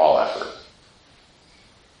dropping of all effort.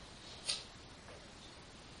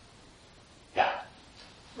 Yeah.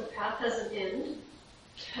 The path has an end.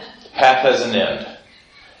 Path has an end.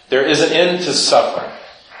 There is an end to suffering.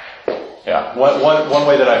 Yeah. One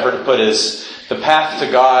way that I've heard it put is, the path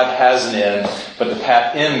to God has an end, but the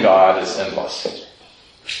path in God is endless.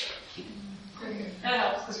 That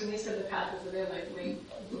helps, because when you said the path is an end,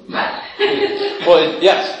 Well,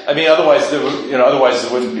 yes. I mean, otherwise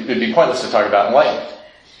it would be pointless to talk about enlightenment.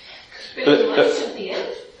 But enlightenment's at the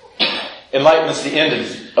end? Enlightenment's the end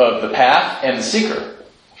of the path and the seeker.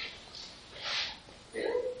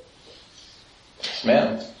 Really? Yes,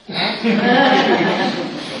 ma'am.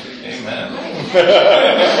 Amen.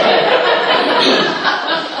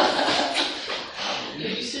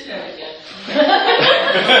 Did you sit down again?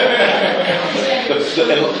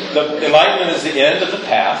 The enlightenment is the end of the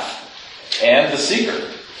path and the seeker.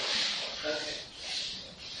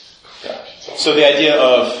 Yeah. So the idea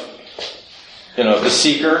of, the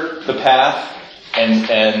seeker, the path,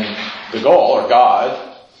 and the goal, or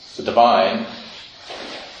God, the divine,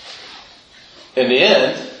 in the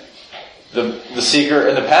end, the seeker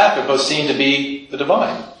and the path are both seen to be the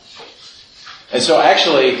divine. And so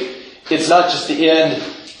actually, it's not just the end.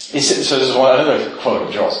 So this is another quote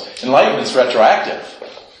of Joel's. Enlightenment's retroactive.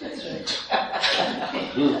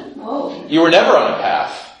 You were never on a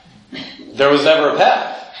path. There was never a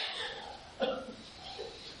path.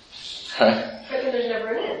 Right? But then there's never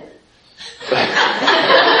an end.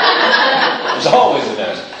 There's always an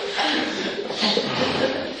end.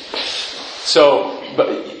 So, but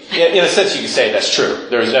in a sense you can say that's true.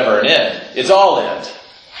 There's never an end. It's all end.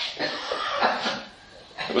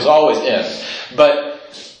 It was always end. But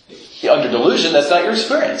under delusion, that's not your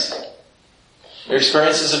experience. Your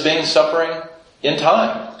experience is of being suffering in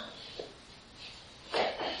time.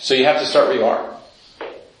 So you have to start where you are.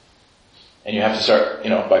 And you have to start,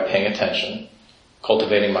 by paying attention,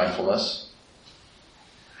 cultivating mindfulness,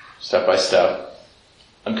 step by step,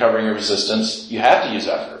 uncovering your resistance, you have to use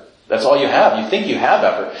effort. That's all you have. You think you have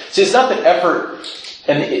effort. See, it's not that effort,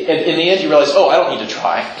 and in the end you realize, oh, I don't need to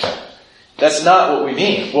try. That's not what we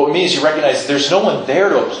mean. What we mean is you recognize there's no one there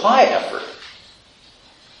to apply effort.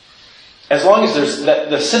 As long as there's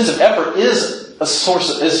the sense of effort is a source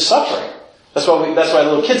is suffering. That's why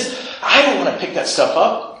little kids, I don't want to pick that stuff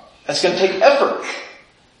up. That's going to take effort.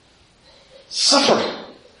 Suffering.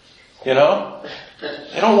 You know?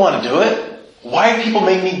 They don't want to do it. Why do people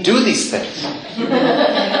make me do these things?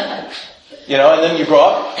 You know, and then you grow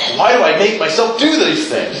up, why do I make myself do these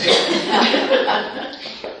things?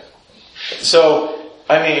 So,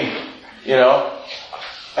 I mean, you know,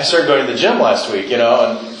 I started going to the gym last week, you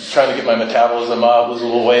know, and trying to get my metabolism up, was a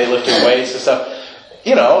little weight, lifting weights and stuff.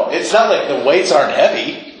 You know, it's not like the weights aren't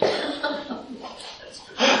heavy.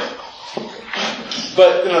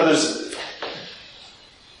 But, you know,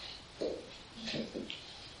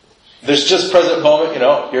 there's just present moment, you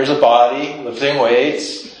know, here's a body, lifting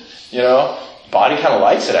weights, you know. Body kind of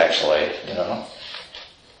likes it, actually, you know.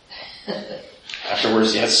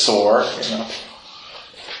 Afterwards, you get sore, you know.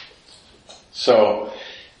 So,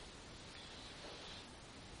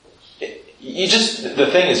 the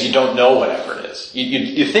thing is, you don't know what effort is.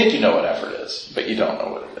 You think you know what effort is, but you don't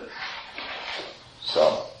know what it is.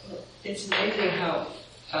 So. It's amazing how,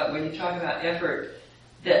 when you talk about effort,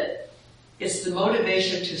 that it's the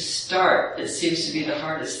motivation to start that seems to be the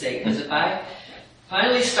hardest thing. Because if I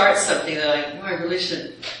finally start something that I really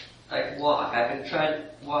should walk. I've been trying to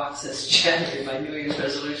walk since January, my New Year's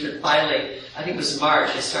resolution. Finally, I think it was March,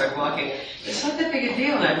 I started walking. It's not that big a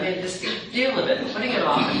deal, and I made this big deal of it, and putting it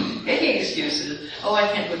off, and making excuses. Oh, I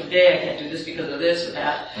can't do it today, I can't do this because of this or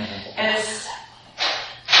that. Mm-hmm. And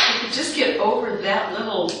if you just get over that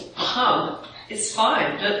little hump, it's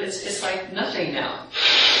fine. It's like nothing now.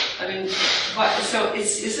 I mean, so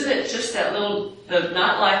isn't it just that little, the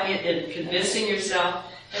not liking it and convincing yourself,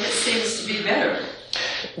 and it seems to be better.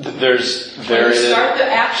 When you start the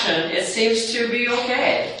action, it seems to be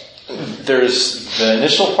okay. There's the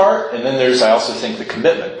initial part, and then there's, I also think, the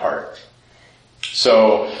commitment part.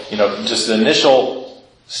 So, just the initial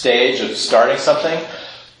stage of starting something,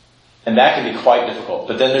 and that can be quite difficult.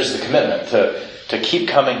 But then there's the commitment to keep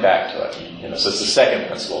coming back to it. So it's the second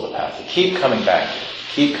principle of the path, to keep coming back to it.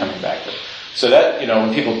 Keep coming back to it. So that,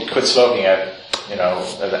 when people quit smoking, as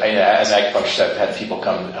acupuncturist, I've had people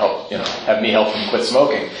come and help, have me help them quit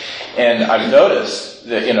smoking. And I've noticed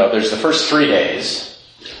that, there's the first 3 days,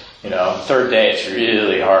 the third day it's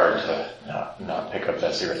really hard to not pick up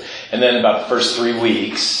that cigarette. And then about the first 3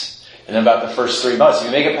 weeks, and then about the first 3 months. If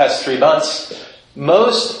you make it past 3 months,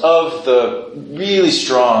 most of the really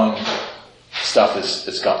strong stuff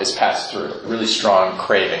is passed through, really strong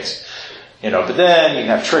cravings. But then you can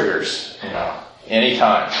have triggers,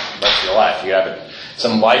 anytime, the rest of your life. You have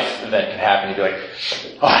some life event can happen, you'd be like,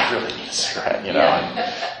 oh, I really need a cigarette,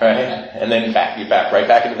 right? And then you're right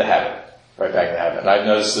back into the habit. Right back into the habit. And I've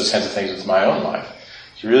noticed those kinds of things with my own life.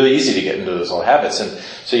 It's really easy to get into those old habits, and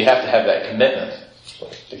so you have to have that commitment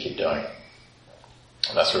to keep doing it.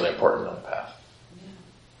 And that's really important on the path.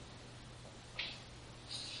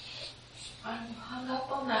 I'm hung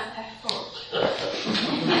up on that effort.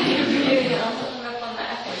 Really, I'm hung up on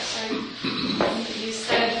that effort. So you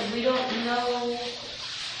said we don't know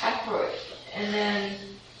effort, and then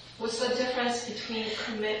what's the difference between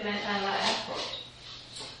commitment and effort?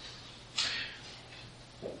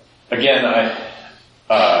 Again,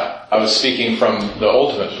 I was speaking from the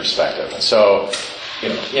ultimate perspective, and so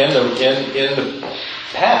in the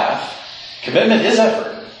path, commitment is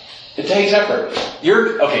effort. It takes effort.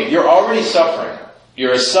 You're already suffering.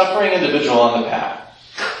 You're a suffering individual on the path.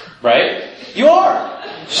 Right? You are.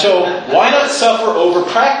 So why not suffer over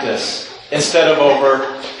practice instead of over,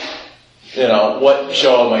 what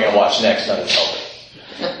show am I going to watch next on the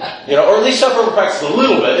television? Or at least suffer over practice a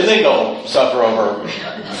little bit and then go suffer over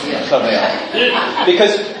something else.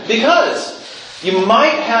 Because you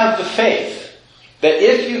might have the faith that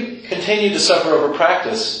if you continue to suffer over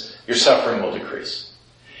practice, your suffering will decrease.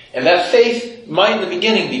 And that faith might in the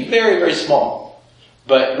beginning be very, very small.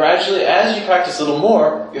 But gradually, as you practice a little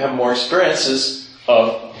more, you have more experiences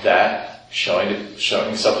of that showing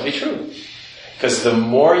itself to be true. Because the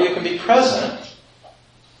more you can be present,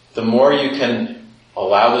 the more you can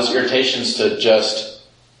allow those irritations to just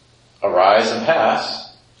arise and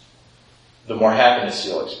pass, the more happiness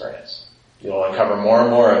you'll experience. You'll uncover more and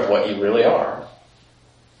more of what you really are,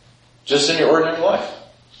 just in your ordinary life.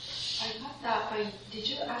 But did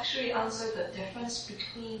you actually answer the difference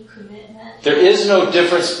between commitment? There is no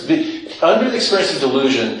difference. Under the experience of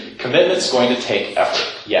delusion, commitment's going to take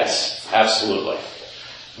effort. Yes, absolutely.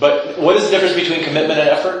 But what is the difference between commitment and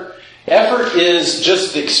effort? Effort is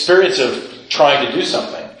just the experience of trying to do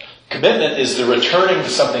something. Commitment is the returning to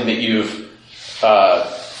something that you've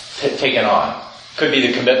taken on. Could be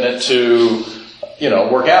the commitment to,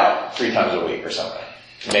 work out 3 times a week or something.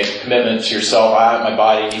 Make a commitment to yourself, my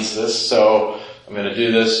body needs this, so I'm going to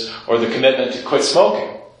do this. Or the commitment to quit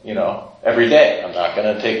smoking, every day. I'm not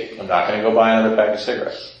going to go buy another pack of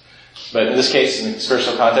cigarettes. But in this case, in the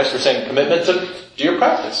spiritual context, we're saying commitment to do your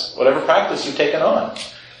practice, whatever practice you've taken on.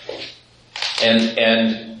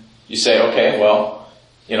 And you say, okay, well,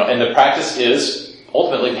 and the practice is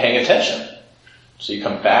ultimately paying attention. So you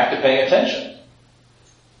come back to paying attention.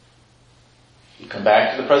 You come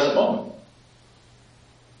back to the present moment.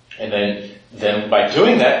 And then by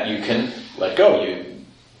doing that, you can let go. You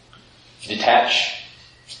detach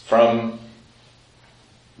from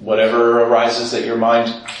whatever arises that your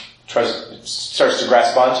mind starts to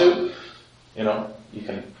grasp onto. You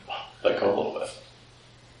can let go a little bit.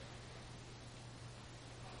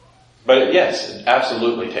 But yes, it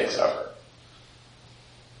absolutely takes effort.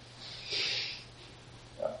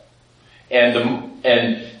 And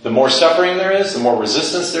the more suffering there is, the more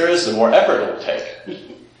resistance there is, the more effort it will take.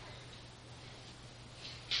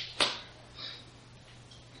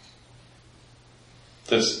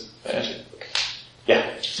 Does that answer?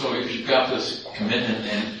 Yeah. So if you've got this commitment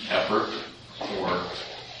and effort, or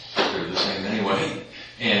they're the same anyway,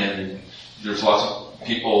 and there's lots of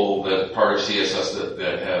people that are part of CSS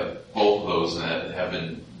that have both of those and that have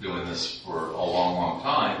been doing this for a long, long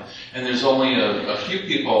time, and there's only a few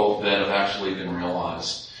people that have actually been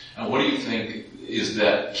realized. And what do you think is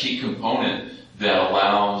that key component that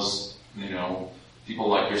allows, people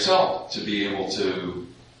like yourself to be able to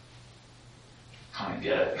kind of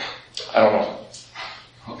get it? I don't know.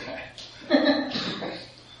 Okay.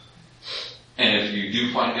 And if you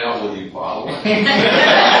do find out, will you bottle it?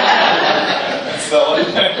 Sell it? I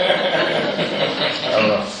don't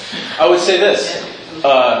know. I would say this.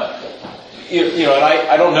 And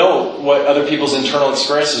I don't know what other people's internal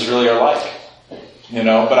experiences really are like.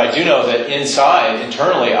 But I do know that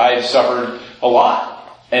internally, I've suffered a lot.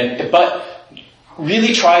 But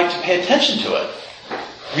really tried to pay attention to it.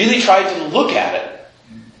 Really tried to look at it.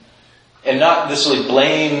 And not necessarily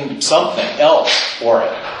blame something else for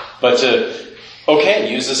it. But to,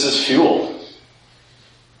 use this as fuel.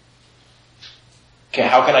 Okay,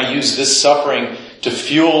 how can I use this suffering to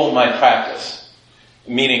fuel my practice?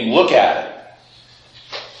 Meaning, look at it.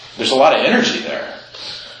 There's a lot of energy there.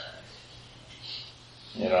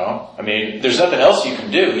 There's nothing else you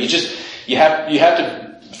can do. You have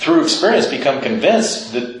to, through experience, become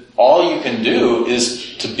convinced that all you can do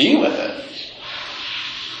is to be with it.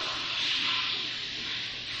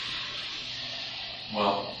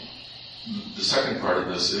 Well, the second part of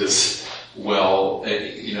this is,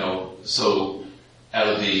 so out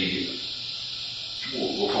of the,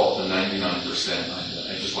 we'll call it the 99%,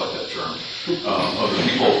 I just like that term, of the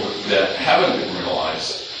people that haven't been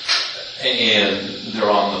realized, and they're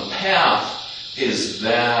on the path, is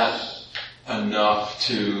that enough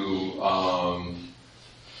to,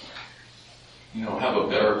 have a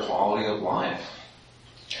better quality of life?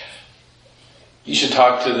 You should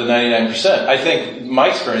talk to the 99%. I think my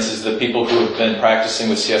experience is that people who have been practicing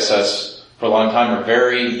with CSS for a long time are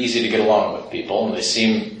very easy to get along with people, and they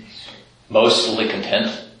seem mostly content.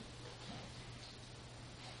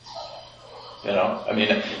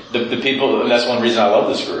 The people, and that's one reason I love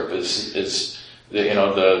this group, is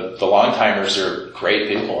the long-timers are great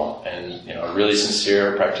people, and, really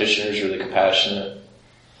sincere practitioners, really compassionate.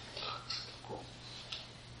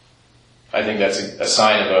 I think that's a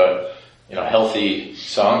sign of a healthy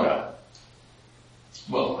Sangha.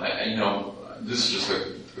 Well, this is just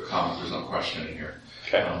a comment. There's no question in here.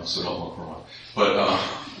 Okay. So don't look for one. But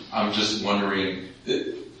I'm just wondering,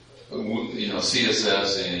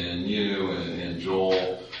 CSS and you and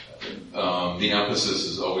Joel, the emphasis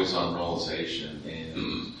is always on realization,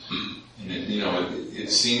 and it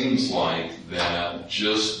seems like that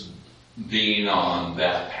just being on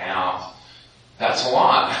that path, that's a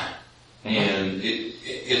lot. And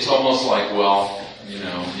it's almost like,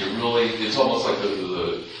 it's almost like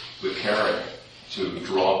the carrot to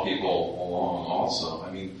draw people along also.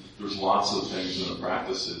 There's lots of things in the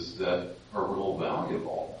practices that are real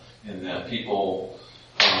valuable, and that people,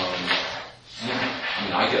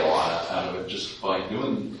 I get a lot out of it just by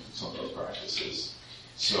doing some of those practices.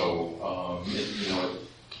 So,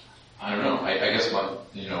 I don't know. I guess what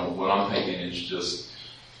I'm thinking is just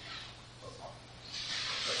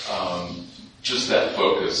that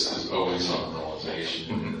focus is always on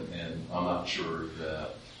realization, and I'm not sure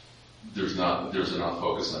that there's enough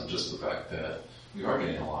focus on just the fact that we are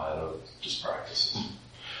getting a lot out of just practices.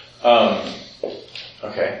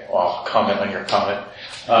 Okay, well, I'll comment on your comment.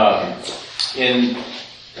 In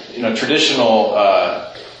traditional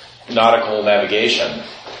nautical navigation,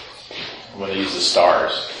 when they use the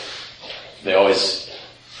stars, they always,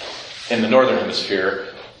 in the northern hemisphere,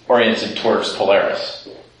 oriented towards Polaris.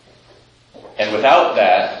 And without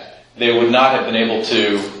that, they would not have been able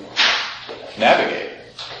to navigate.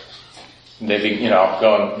 They'd be,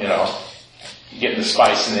 going, getting the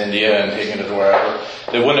spice in India and taking it to wherever.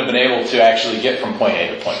 They wouldn't have been able to actually get from point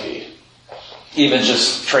A to point B, even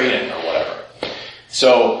just trading or whatever.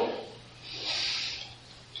 So,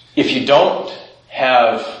 if you don't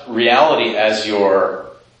have reality as your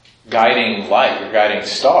guiding light, your guiding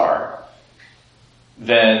star,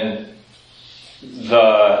 then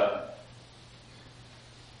the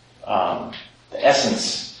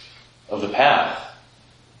essence of the path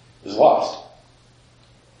is lost.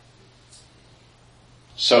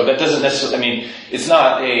 So that doesn't necessarily, it's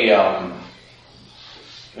not it's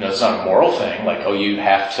not a moral thing, like, you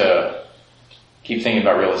have to keep thinking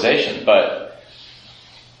about realization, but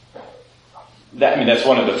that's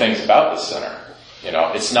one of the things about this center.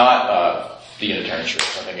 It's not the Unitarian Church,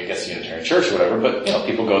 nothing against the Unitarian Church or whatever, but,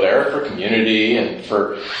 people go there for community and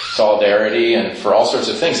for solidarity and for all sorts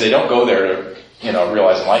of things. They don't go there to,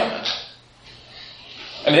 realize enlightenment.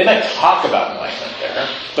 They might talk about enlightenment there,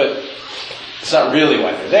 but it's not really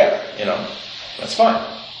why they're there, That's fine.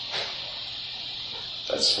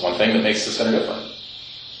 That's one thing that makes the center different.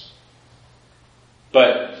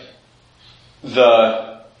 But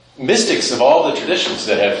the mystics of all the traditions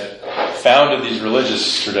that have founded these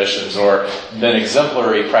religious traditions or been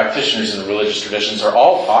exemplary practitioners in the religious traditions are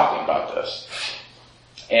all talking about this.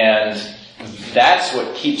 And that's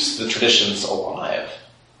what keeps the traditions alive.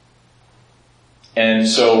 And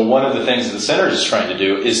so one of the things that the center is trying to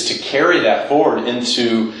do is to carry that forward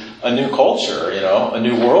into a new culture, a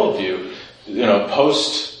new worldview,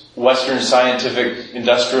 post-Western scientific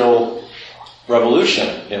industrial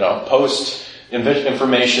revolution,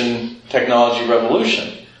 post-information technology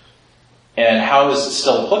revolution. And how is it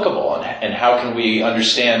still applicable? And how can we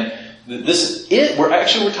understand this?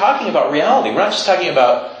 We're talking about reality. We're not just talking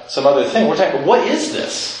about some other thing. We're talking about what is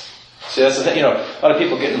this? See, that's the thing. A lot of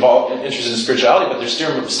people get interested in spirituality, but they're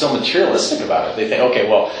still materialistic about it. They think, okay,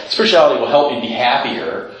 well, spirituality will help me be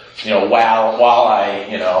happier, while I,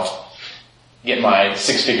 get my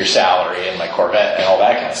 6-figure salary and my Corvette and all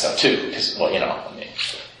that kind of stuff too. Because, we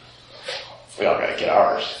all got to get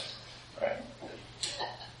ours, right?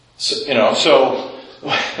 So,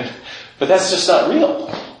 but that's just not real.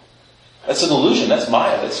 That's an illusion. That's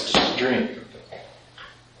Maya. That's just a dream.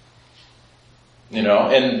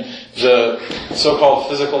 And the so-called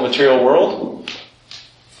physical material world,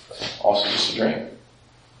 also just a dream.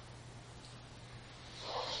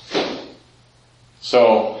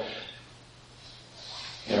 So,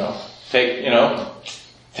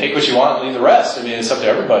 take what you want and leave the rest. It's up to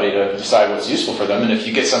everybody to decide what's useful for them. And if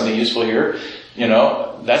you get something useful here,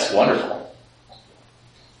 that's wonderful.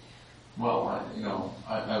 Well,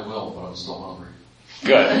 I will, but I'm still hungry.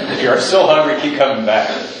 Good. If you're still hungry, keep coming back.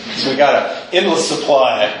 So we got an endless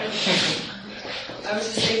supply. I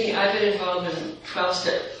was just thinking, I've been involved in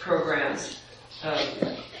 12-step programs from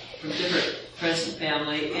different friends and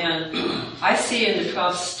family, and I see in the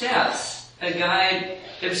 12 steps a guide.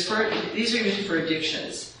 These are even for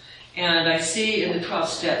addictions, and I see in the 12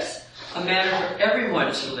 steps a manner for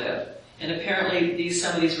everyone to live. And apparently,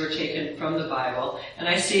 some of these were taken from the Bible, and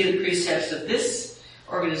I see the precepts of this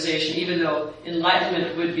organization, even though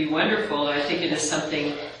enlightenment would be wonderful, I think it is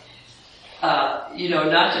something, not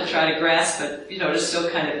to try to grasp, but, to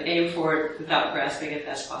still kind of aim for it without grasping if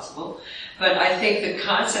that's possible. But I think the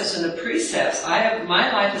concepts and the precepts, I've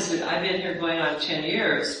been here going on 10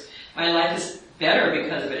 years. My life is better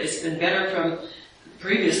because of it. It's been better from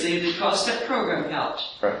previously. The 12-step program helped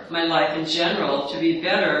my life in general to be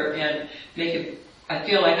better and I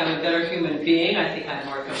feel like I'm a better human being. I think I'm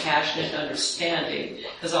more compassionate and understanding.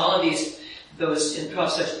 Because all of those in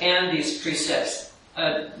 12 steps and these precepts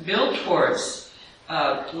build towards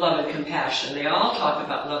love and compassion. They all talk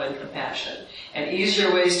about love and compassion. And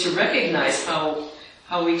easier ways to recognize how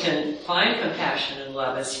we can find compassion and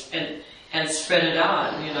love and spread it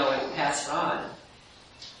on, and pass it on.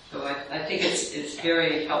 So I think it's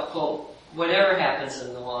very helpful, whatever happens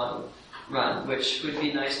in the long run, which would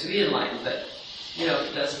be nice to be enlightened, but if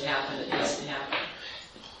it doesn't happen, it doesn't happen.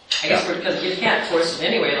 I guess because you can't force it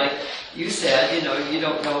anyway, like you said, you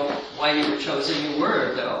don't know why you were chosen, you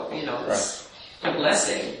were, though, it's a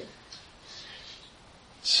blessing.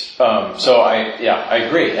 So I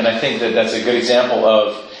agree, and I think that that's a good example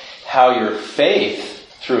of how your faith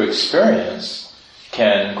through experience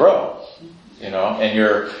can grow. And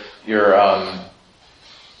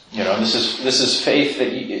this is faith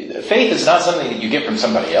faith is not something that you get from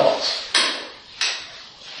somebody else.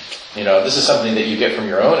 This is something that you get from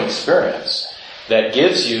your own experience that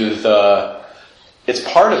gives you it's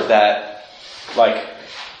part of that, like,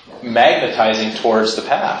 magnetizing towards the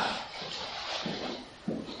path.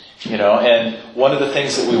 And one of the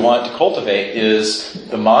things that we want to cultivate is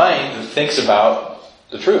the mind that thinks about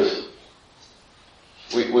the truth.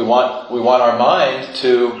 We want our mind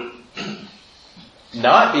to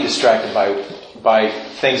not be distracted by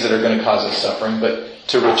things that are going to cause us suffering, but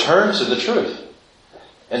to return to the truth.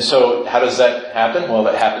 And so, how does that happen? Well,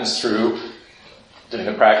 that happens through doing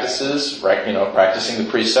the practices, practicing the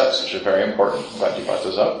precepts, which are very important. I'm glad you brought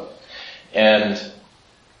those up. And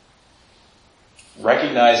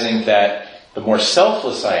recognizing that the more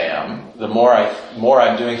selfless I am, the more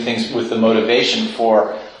I'm doing things with the motivation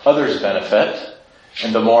for others' benefit,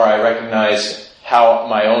 and the more I recognize how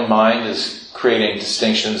my own mind is creating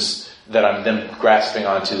distinctions that I'm then grasping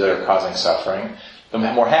onto that are causing suffering, the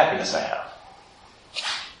more happiness I have.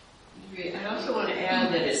 I also want to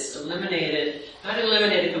add that it's not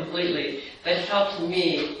eliminated completely, but it helped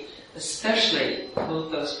me, especially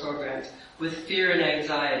both those programs, with fear and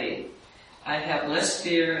anxiety. I have less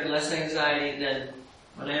fear and less anxiety than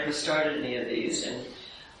when I ever started any of these, and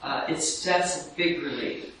that's a big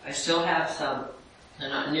relief. I still have some, they're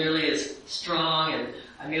not nearly as strong, and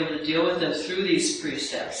I'm able to deal with them through these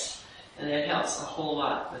precepts, and it helps a whole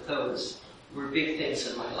lot with those. Were big things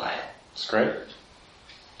in my life. It's great.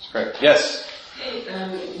 Yes? Hey,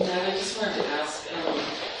 I just wanted to ask,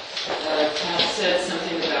 Pat said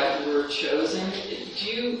something about the word chosen. Do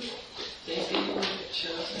you think that you were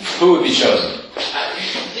chosen? Who would be chosen?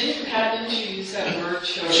 Didn't you use that word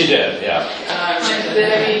chosen? She did, yeah.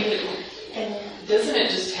 Doesn't it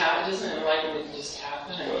just happen? Doesn't enlightenment just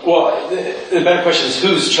happen? Well, the better question is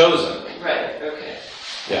who's chosen? Right, okay.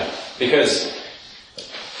 Yeah, because,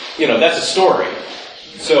 that's a story.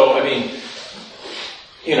 So,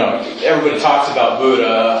 everybody talks about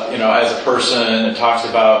Buddha, as a person, and talks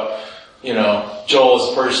about, Joel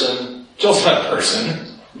as a person. Joel's not a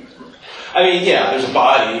person. There's a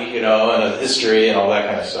body, and a history and all that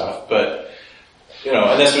kind of stuff. But,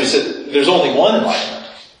 and that's what he said, there's only one enlightenment.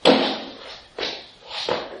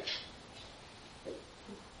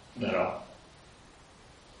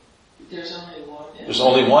 There's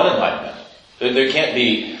only one enlightenment. There can't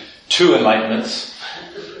be two enlightenments.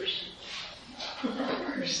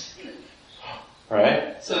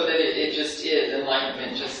 Right? So that it just is,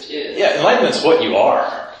 enlightenment just is. Yeah, enlightenment's what you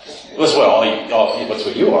are. That's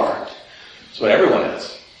what you are. It's what everyone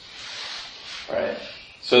is. Right?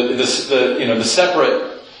 So the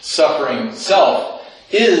separate suffering self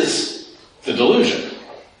is the delusion.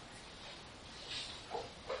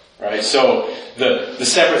 Right? So the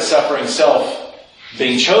separate suffering self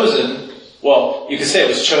being chosen, well, you could say it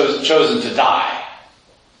was chosen to die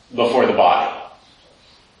before the body.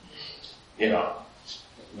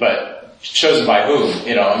 But chosen by whom?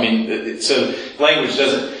 So language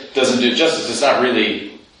doesn't do it justice. It's not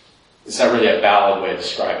really a valid way of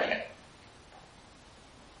describing it.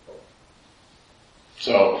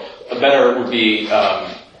 So a better would be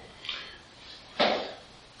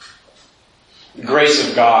grace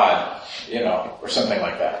of God, or something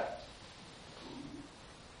like that.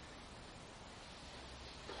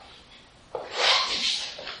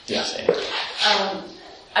 Yes, Amy.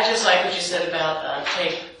 I just like what you said about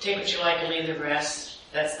take what you like and leave the rest.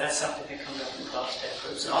 That's something that comes up in 12-step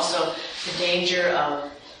groups. And also the danger of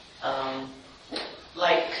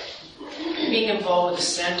being involved with the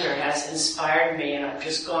center has inspired me, and I've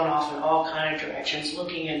just gone off in all kind of directions,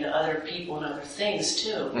 looking into other people and other things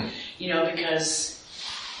too. Because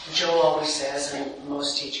Joel always says, and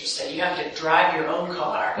most teachers say, you have to drive your own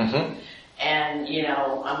car. Mm-hmm. And,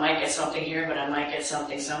 I might get something here, but I might get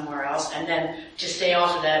something somewhere else. And then to stay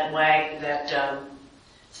off of that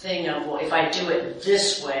thing of, well, if I do it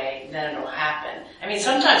this way, then it'll happen.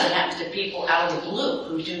 Sometimes it happens to people out of the blue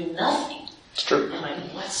who do nothing. It's true. I'm like,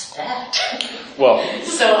 what's that? Well.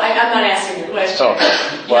 So I'm not asking the question. Oh,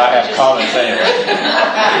 well, I have comments anyway.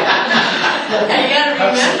 And you gotta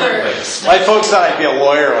remember. My folks thought I'd be a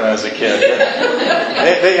lawyer when I was a kid.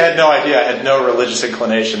 They had no idea. I had no religious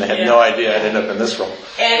inclination. They had no idea I'd end up in this role.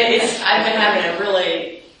 And I've been having a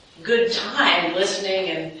really good time listening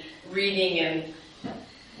and reading and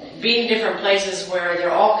being in different places where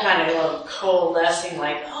they're all kind of coalescing,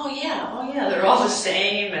 like, oh yeah, they're all the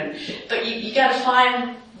same. But you got to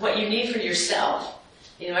find what you need for yourself.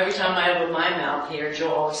 You know, every time I open my mouth here,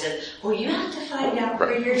 Joel always said, well, you have to find out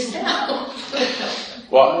for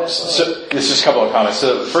yourself. Well, so this is a couple of comments.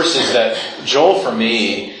 So the first is that Joel, for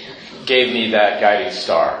me, gave me that guiding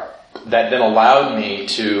star that then allowed me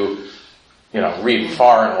to, read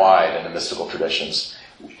far and wide in the mystical traditions.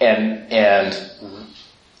 And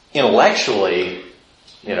intellectually,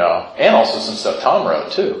 and also some stuff Tom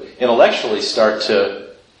wrote too, intellectually start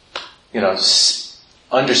to,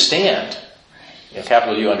 understand.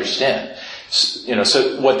 Capital U, understand.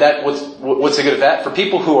 So what's the good of that? For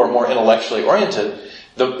people who are more intellectually oriented,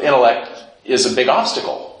 the intellect is a big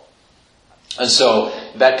obstacle. And so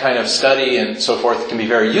that kind of study and so forth can be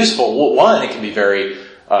very useful. Well, one, it can be very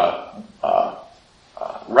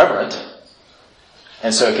reverent.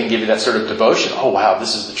 And so it can give you that sort of devotion. Oh, wow,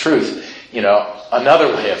 this is the truth.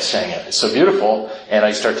 Another way of saying it. It's so beautiful. And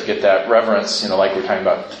I start to get that reverence, like we're talking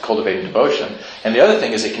about cultivating devotion. And the other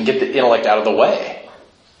thing is it can get the intellect out of the way.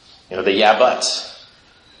 The yeah buts.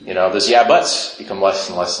 Those yeah buts become less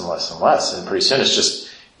and less and less and less. And pretty soon it's just,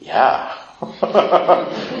 yeah.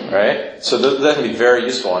 Right? So that can be very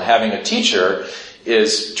useful. And having a teacher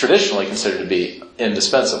is traditionally considered to be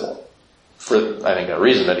indispensable. For, I think, a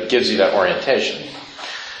reason that it gives you that orientation.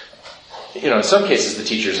 In some cases the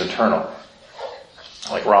teacher is internal.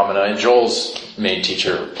 Like Ramana, and Joel's main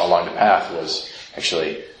teacher along the path was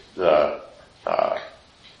actually the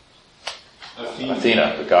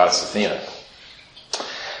Athena, the goddess Athena.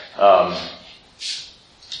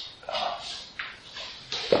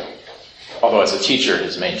 Although as a teacher,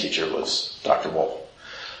 his main teacher was Dr. Wolf.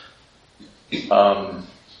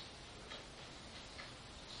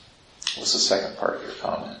 What's the second part of your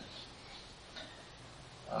comment?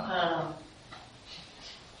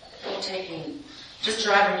 Just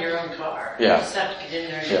driving your own car. Yeah. You just have to get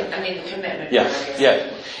in there. Yeah. I mean, the commitment. Yeah.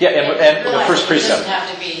 And the first precept. It doesn't have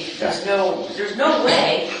to be. There's no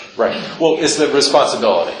way. Right. Well, it's the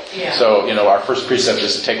responsibility. Yeah. So, our first precept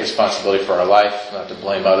is to take responsibility for our life, not to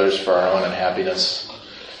blame others for our own unhappiness,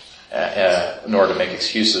 nor to make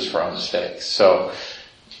excuses for our mistakes. So,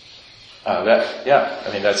 that's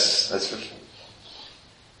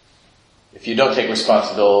if you don't take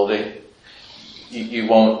responsibility, you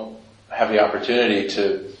won't have the opportunity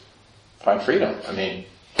to find freedom.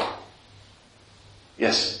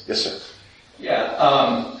 Yes, sir. Yeah,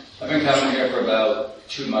 I've been coming here for about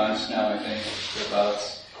 2 months now, I think,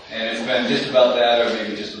 thereabouts. And it's been just about that, or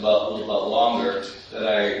maybe just about a little bit longer, that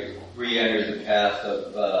I re-entered the path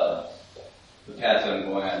that I'm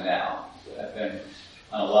going on now. I've been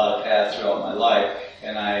on a lot of paths throughout my life,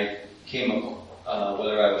 and I came up,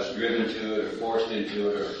 whether I was driven to it or forced into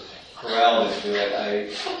it or corralled into it, I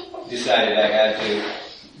decided I had to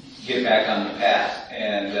get back on the path.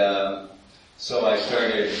 And so I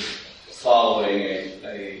started following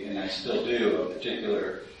and I still do, a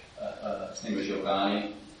particular, his name is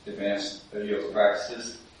Yogani, Advanced Yoga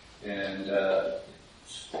Practices, and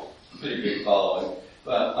pretty big following.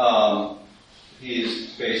 But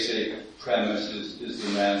his basic premise is the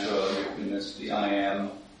mantra, and it's the I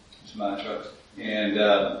am, his mantra. And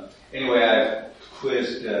anyway, I've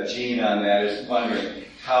quizzed Gene on that, is wondering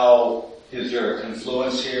how is there a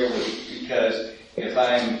confluence here because if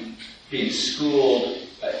I'm being schooled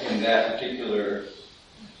in that particular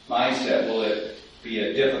mindset, will it be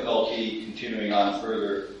a difficulty continuing on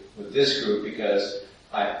further with this group? Because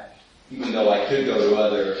even though I could go to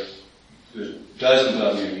there's dozens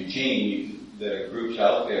of them in Eugene that are groups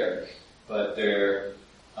out there, but they're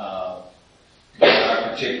not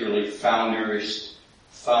particularly founder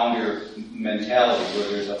mentality, where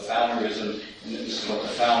there's a founderism, and this is what the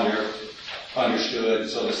founder understood,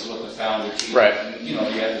 so this is what the founder teaches. Right. And, you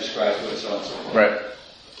have to ascribe to it, so on and so forth. Right.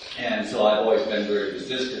 And so I've always been very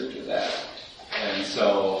resistant to that. And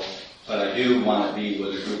so, but I do want to be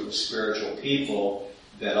with a group of spiritual people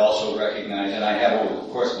that also recognize, and I have over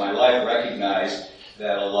the course of my life recognized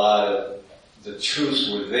that a lot of the truths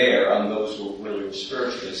were there on those who really were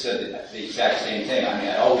spiritual. They said the exact same thing.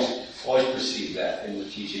 I always perceived that in the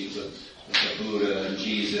teachings of the Buddha and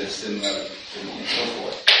Jesus and so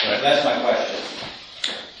forth. Right. So that's my question.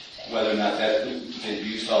 Whether or not that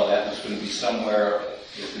you saw that was going to be somewhere,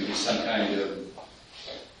 there's going to be some kind of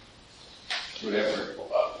whatever.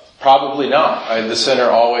 Probably not. The center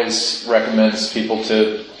always recommends people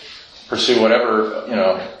to pursue whatever,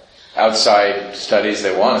 outside studies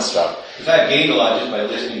they want and stuff. Because I've gained a lot just by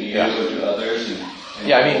listening to you and to others.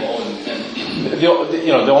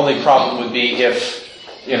 The only problem would be if,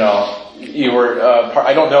 you were,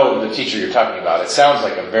 I don't know the teacher you're talking about. It sounds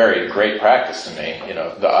like a very great practice to me,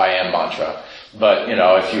 the I am mantra. But,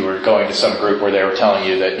 if you were going to some group where they were telling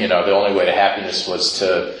you that, the only way to happiness was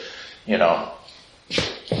to,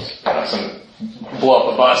 some blow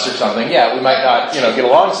up a bus or something, yeah, we might not, get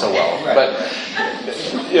along so well. Right.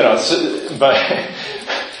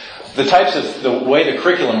 But the way the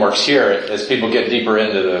curriculum works here, as people get deeper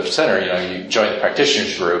into the center, you join the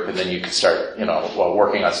practitioners group, and then you can start,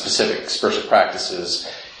 working on specific spiritual practices,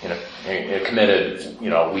 committed,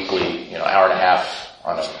 weekly, hour and a half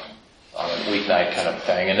on a weeknight kind of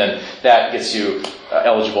thing, and then that gets you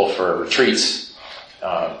eligible for retreats.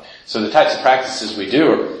 So the types of practices we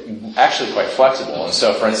do are actually quite flexible. And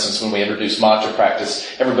so, for instance, when we introduce mantra practice,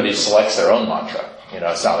 everybody selects their own mantra.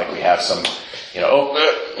 It's not like we have some,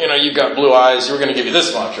 you've got blue eyes, we're going to give you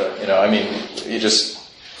this mantra. You just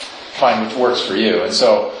find what works for you. And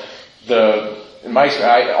so, in my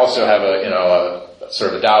experience, I also have a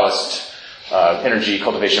sort of a Taoist energy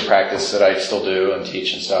cultivation practice that I still do and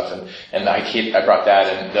teach and stuff. And I brought that,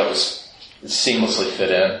 and that was seamlessly fit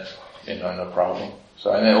in, no problem.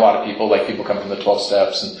 So, and then a lot of people come from the 12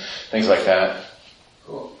 steps and things like that.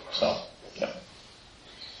 Cool. So, yeah.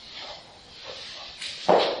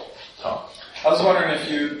 I was wondering if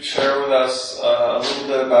you'd share with us a little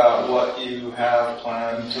bit about what you have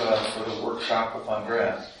planned for the workshop with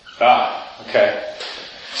Andrea. Okay.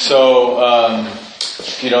 So,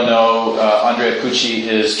 if you don't know, Andrea Pucci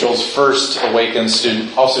is Joel's first awakened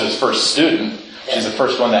student, also his first student. She's the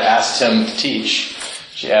first one that asked him to teach.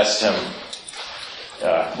 She asked him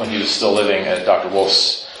when he was still living at Dr.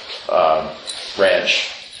 Wolf's ranch,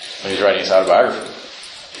 when he was writing his autobiography.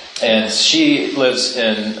 And she lives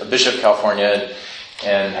in Bishop, California,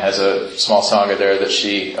 and has a small sangha there that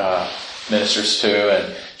she ministers to,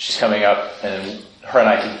 and she's coming up, and her and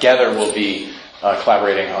I together will be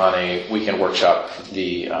collaborating on a weekend workshop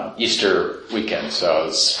the Easter weekend. So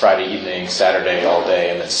it's Friday evening, Saturday all day,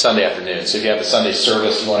 and then Sunday afternoon. So if you have a Sunday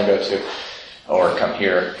service you want to go to, or come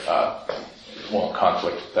here, it won't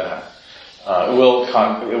conflict with that.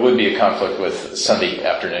 It would be a conflict with Sunday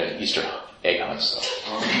afternoon Easter egg hunts.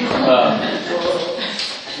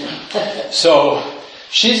 So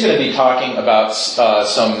she's going to be talking about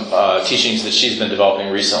some teachings that she's been developing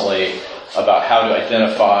recently about how to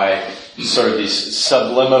identify sort of these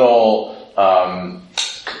subliminal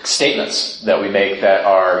statements that we make that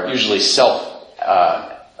are usually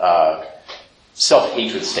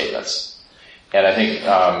self-hatred statements. And I think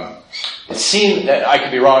it seems, I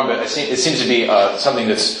could be wrong, but it seems to be something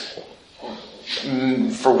that's,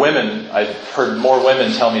 for women, I've heard more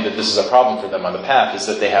women tell me that this is a problem for them on the path, is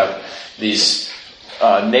that they have these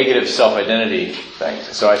negative self-identity things.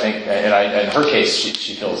 So I think, in her case,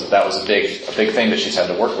 she feels that was a big thing that she's had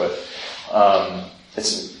to work with.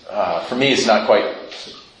 It's for me, it's not quite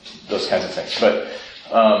those kinds of things, but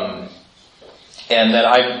and then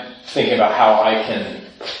I'm thinking about how I can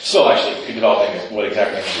still actually be developing what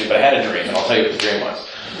exactly I'm going to do. But I had a dream, and I'll tell you what the dream was.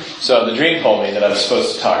 So the dream told me that I was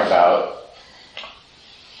supposed to talk about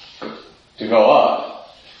to go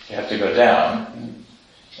up, you have to go down,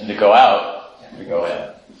 and to go out, you have to go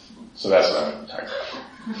in. So that's what I'm going to talk about.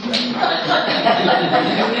 You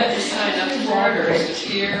have to sign up for it, or is it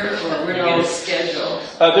here, or we're going to schedule?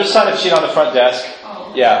 There's a sign-up sheet on the front desk.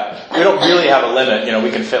 Oh. Yeah, we don't really have a limit.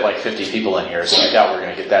 We can fit like 50 people in here, so I doubt we're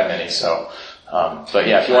going to get that many. So, but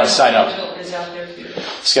yeah, if you want to sign up,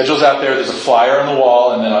 schedule's out there. There's a flyer on the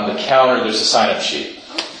wall, and then on the counter there's a sign-up sheet.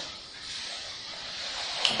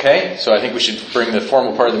 Okay, so I think we should bring the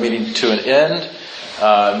formal part of the meeting to an end.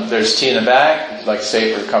 There's tea in the back. If you'd like to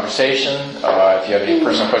stay for a conversation, if you have any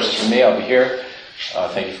personal questions for me, I'll be here.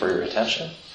 Thank you for your attention.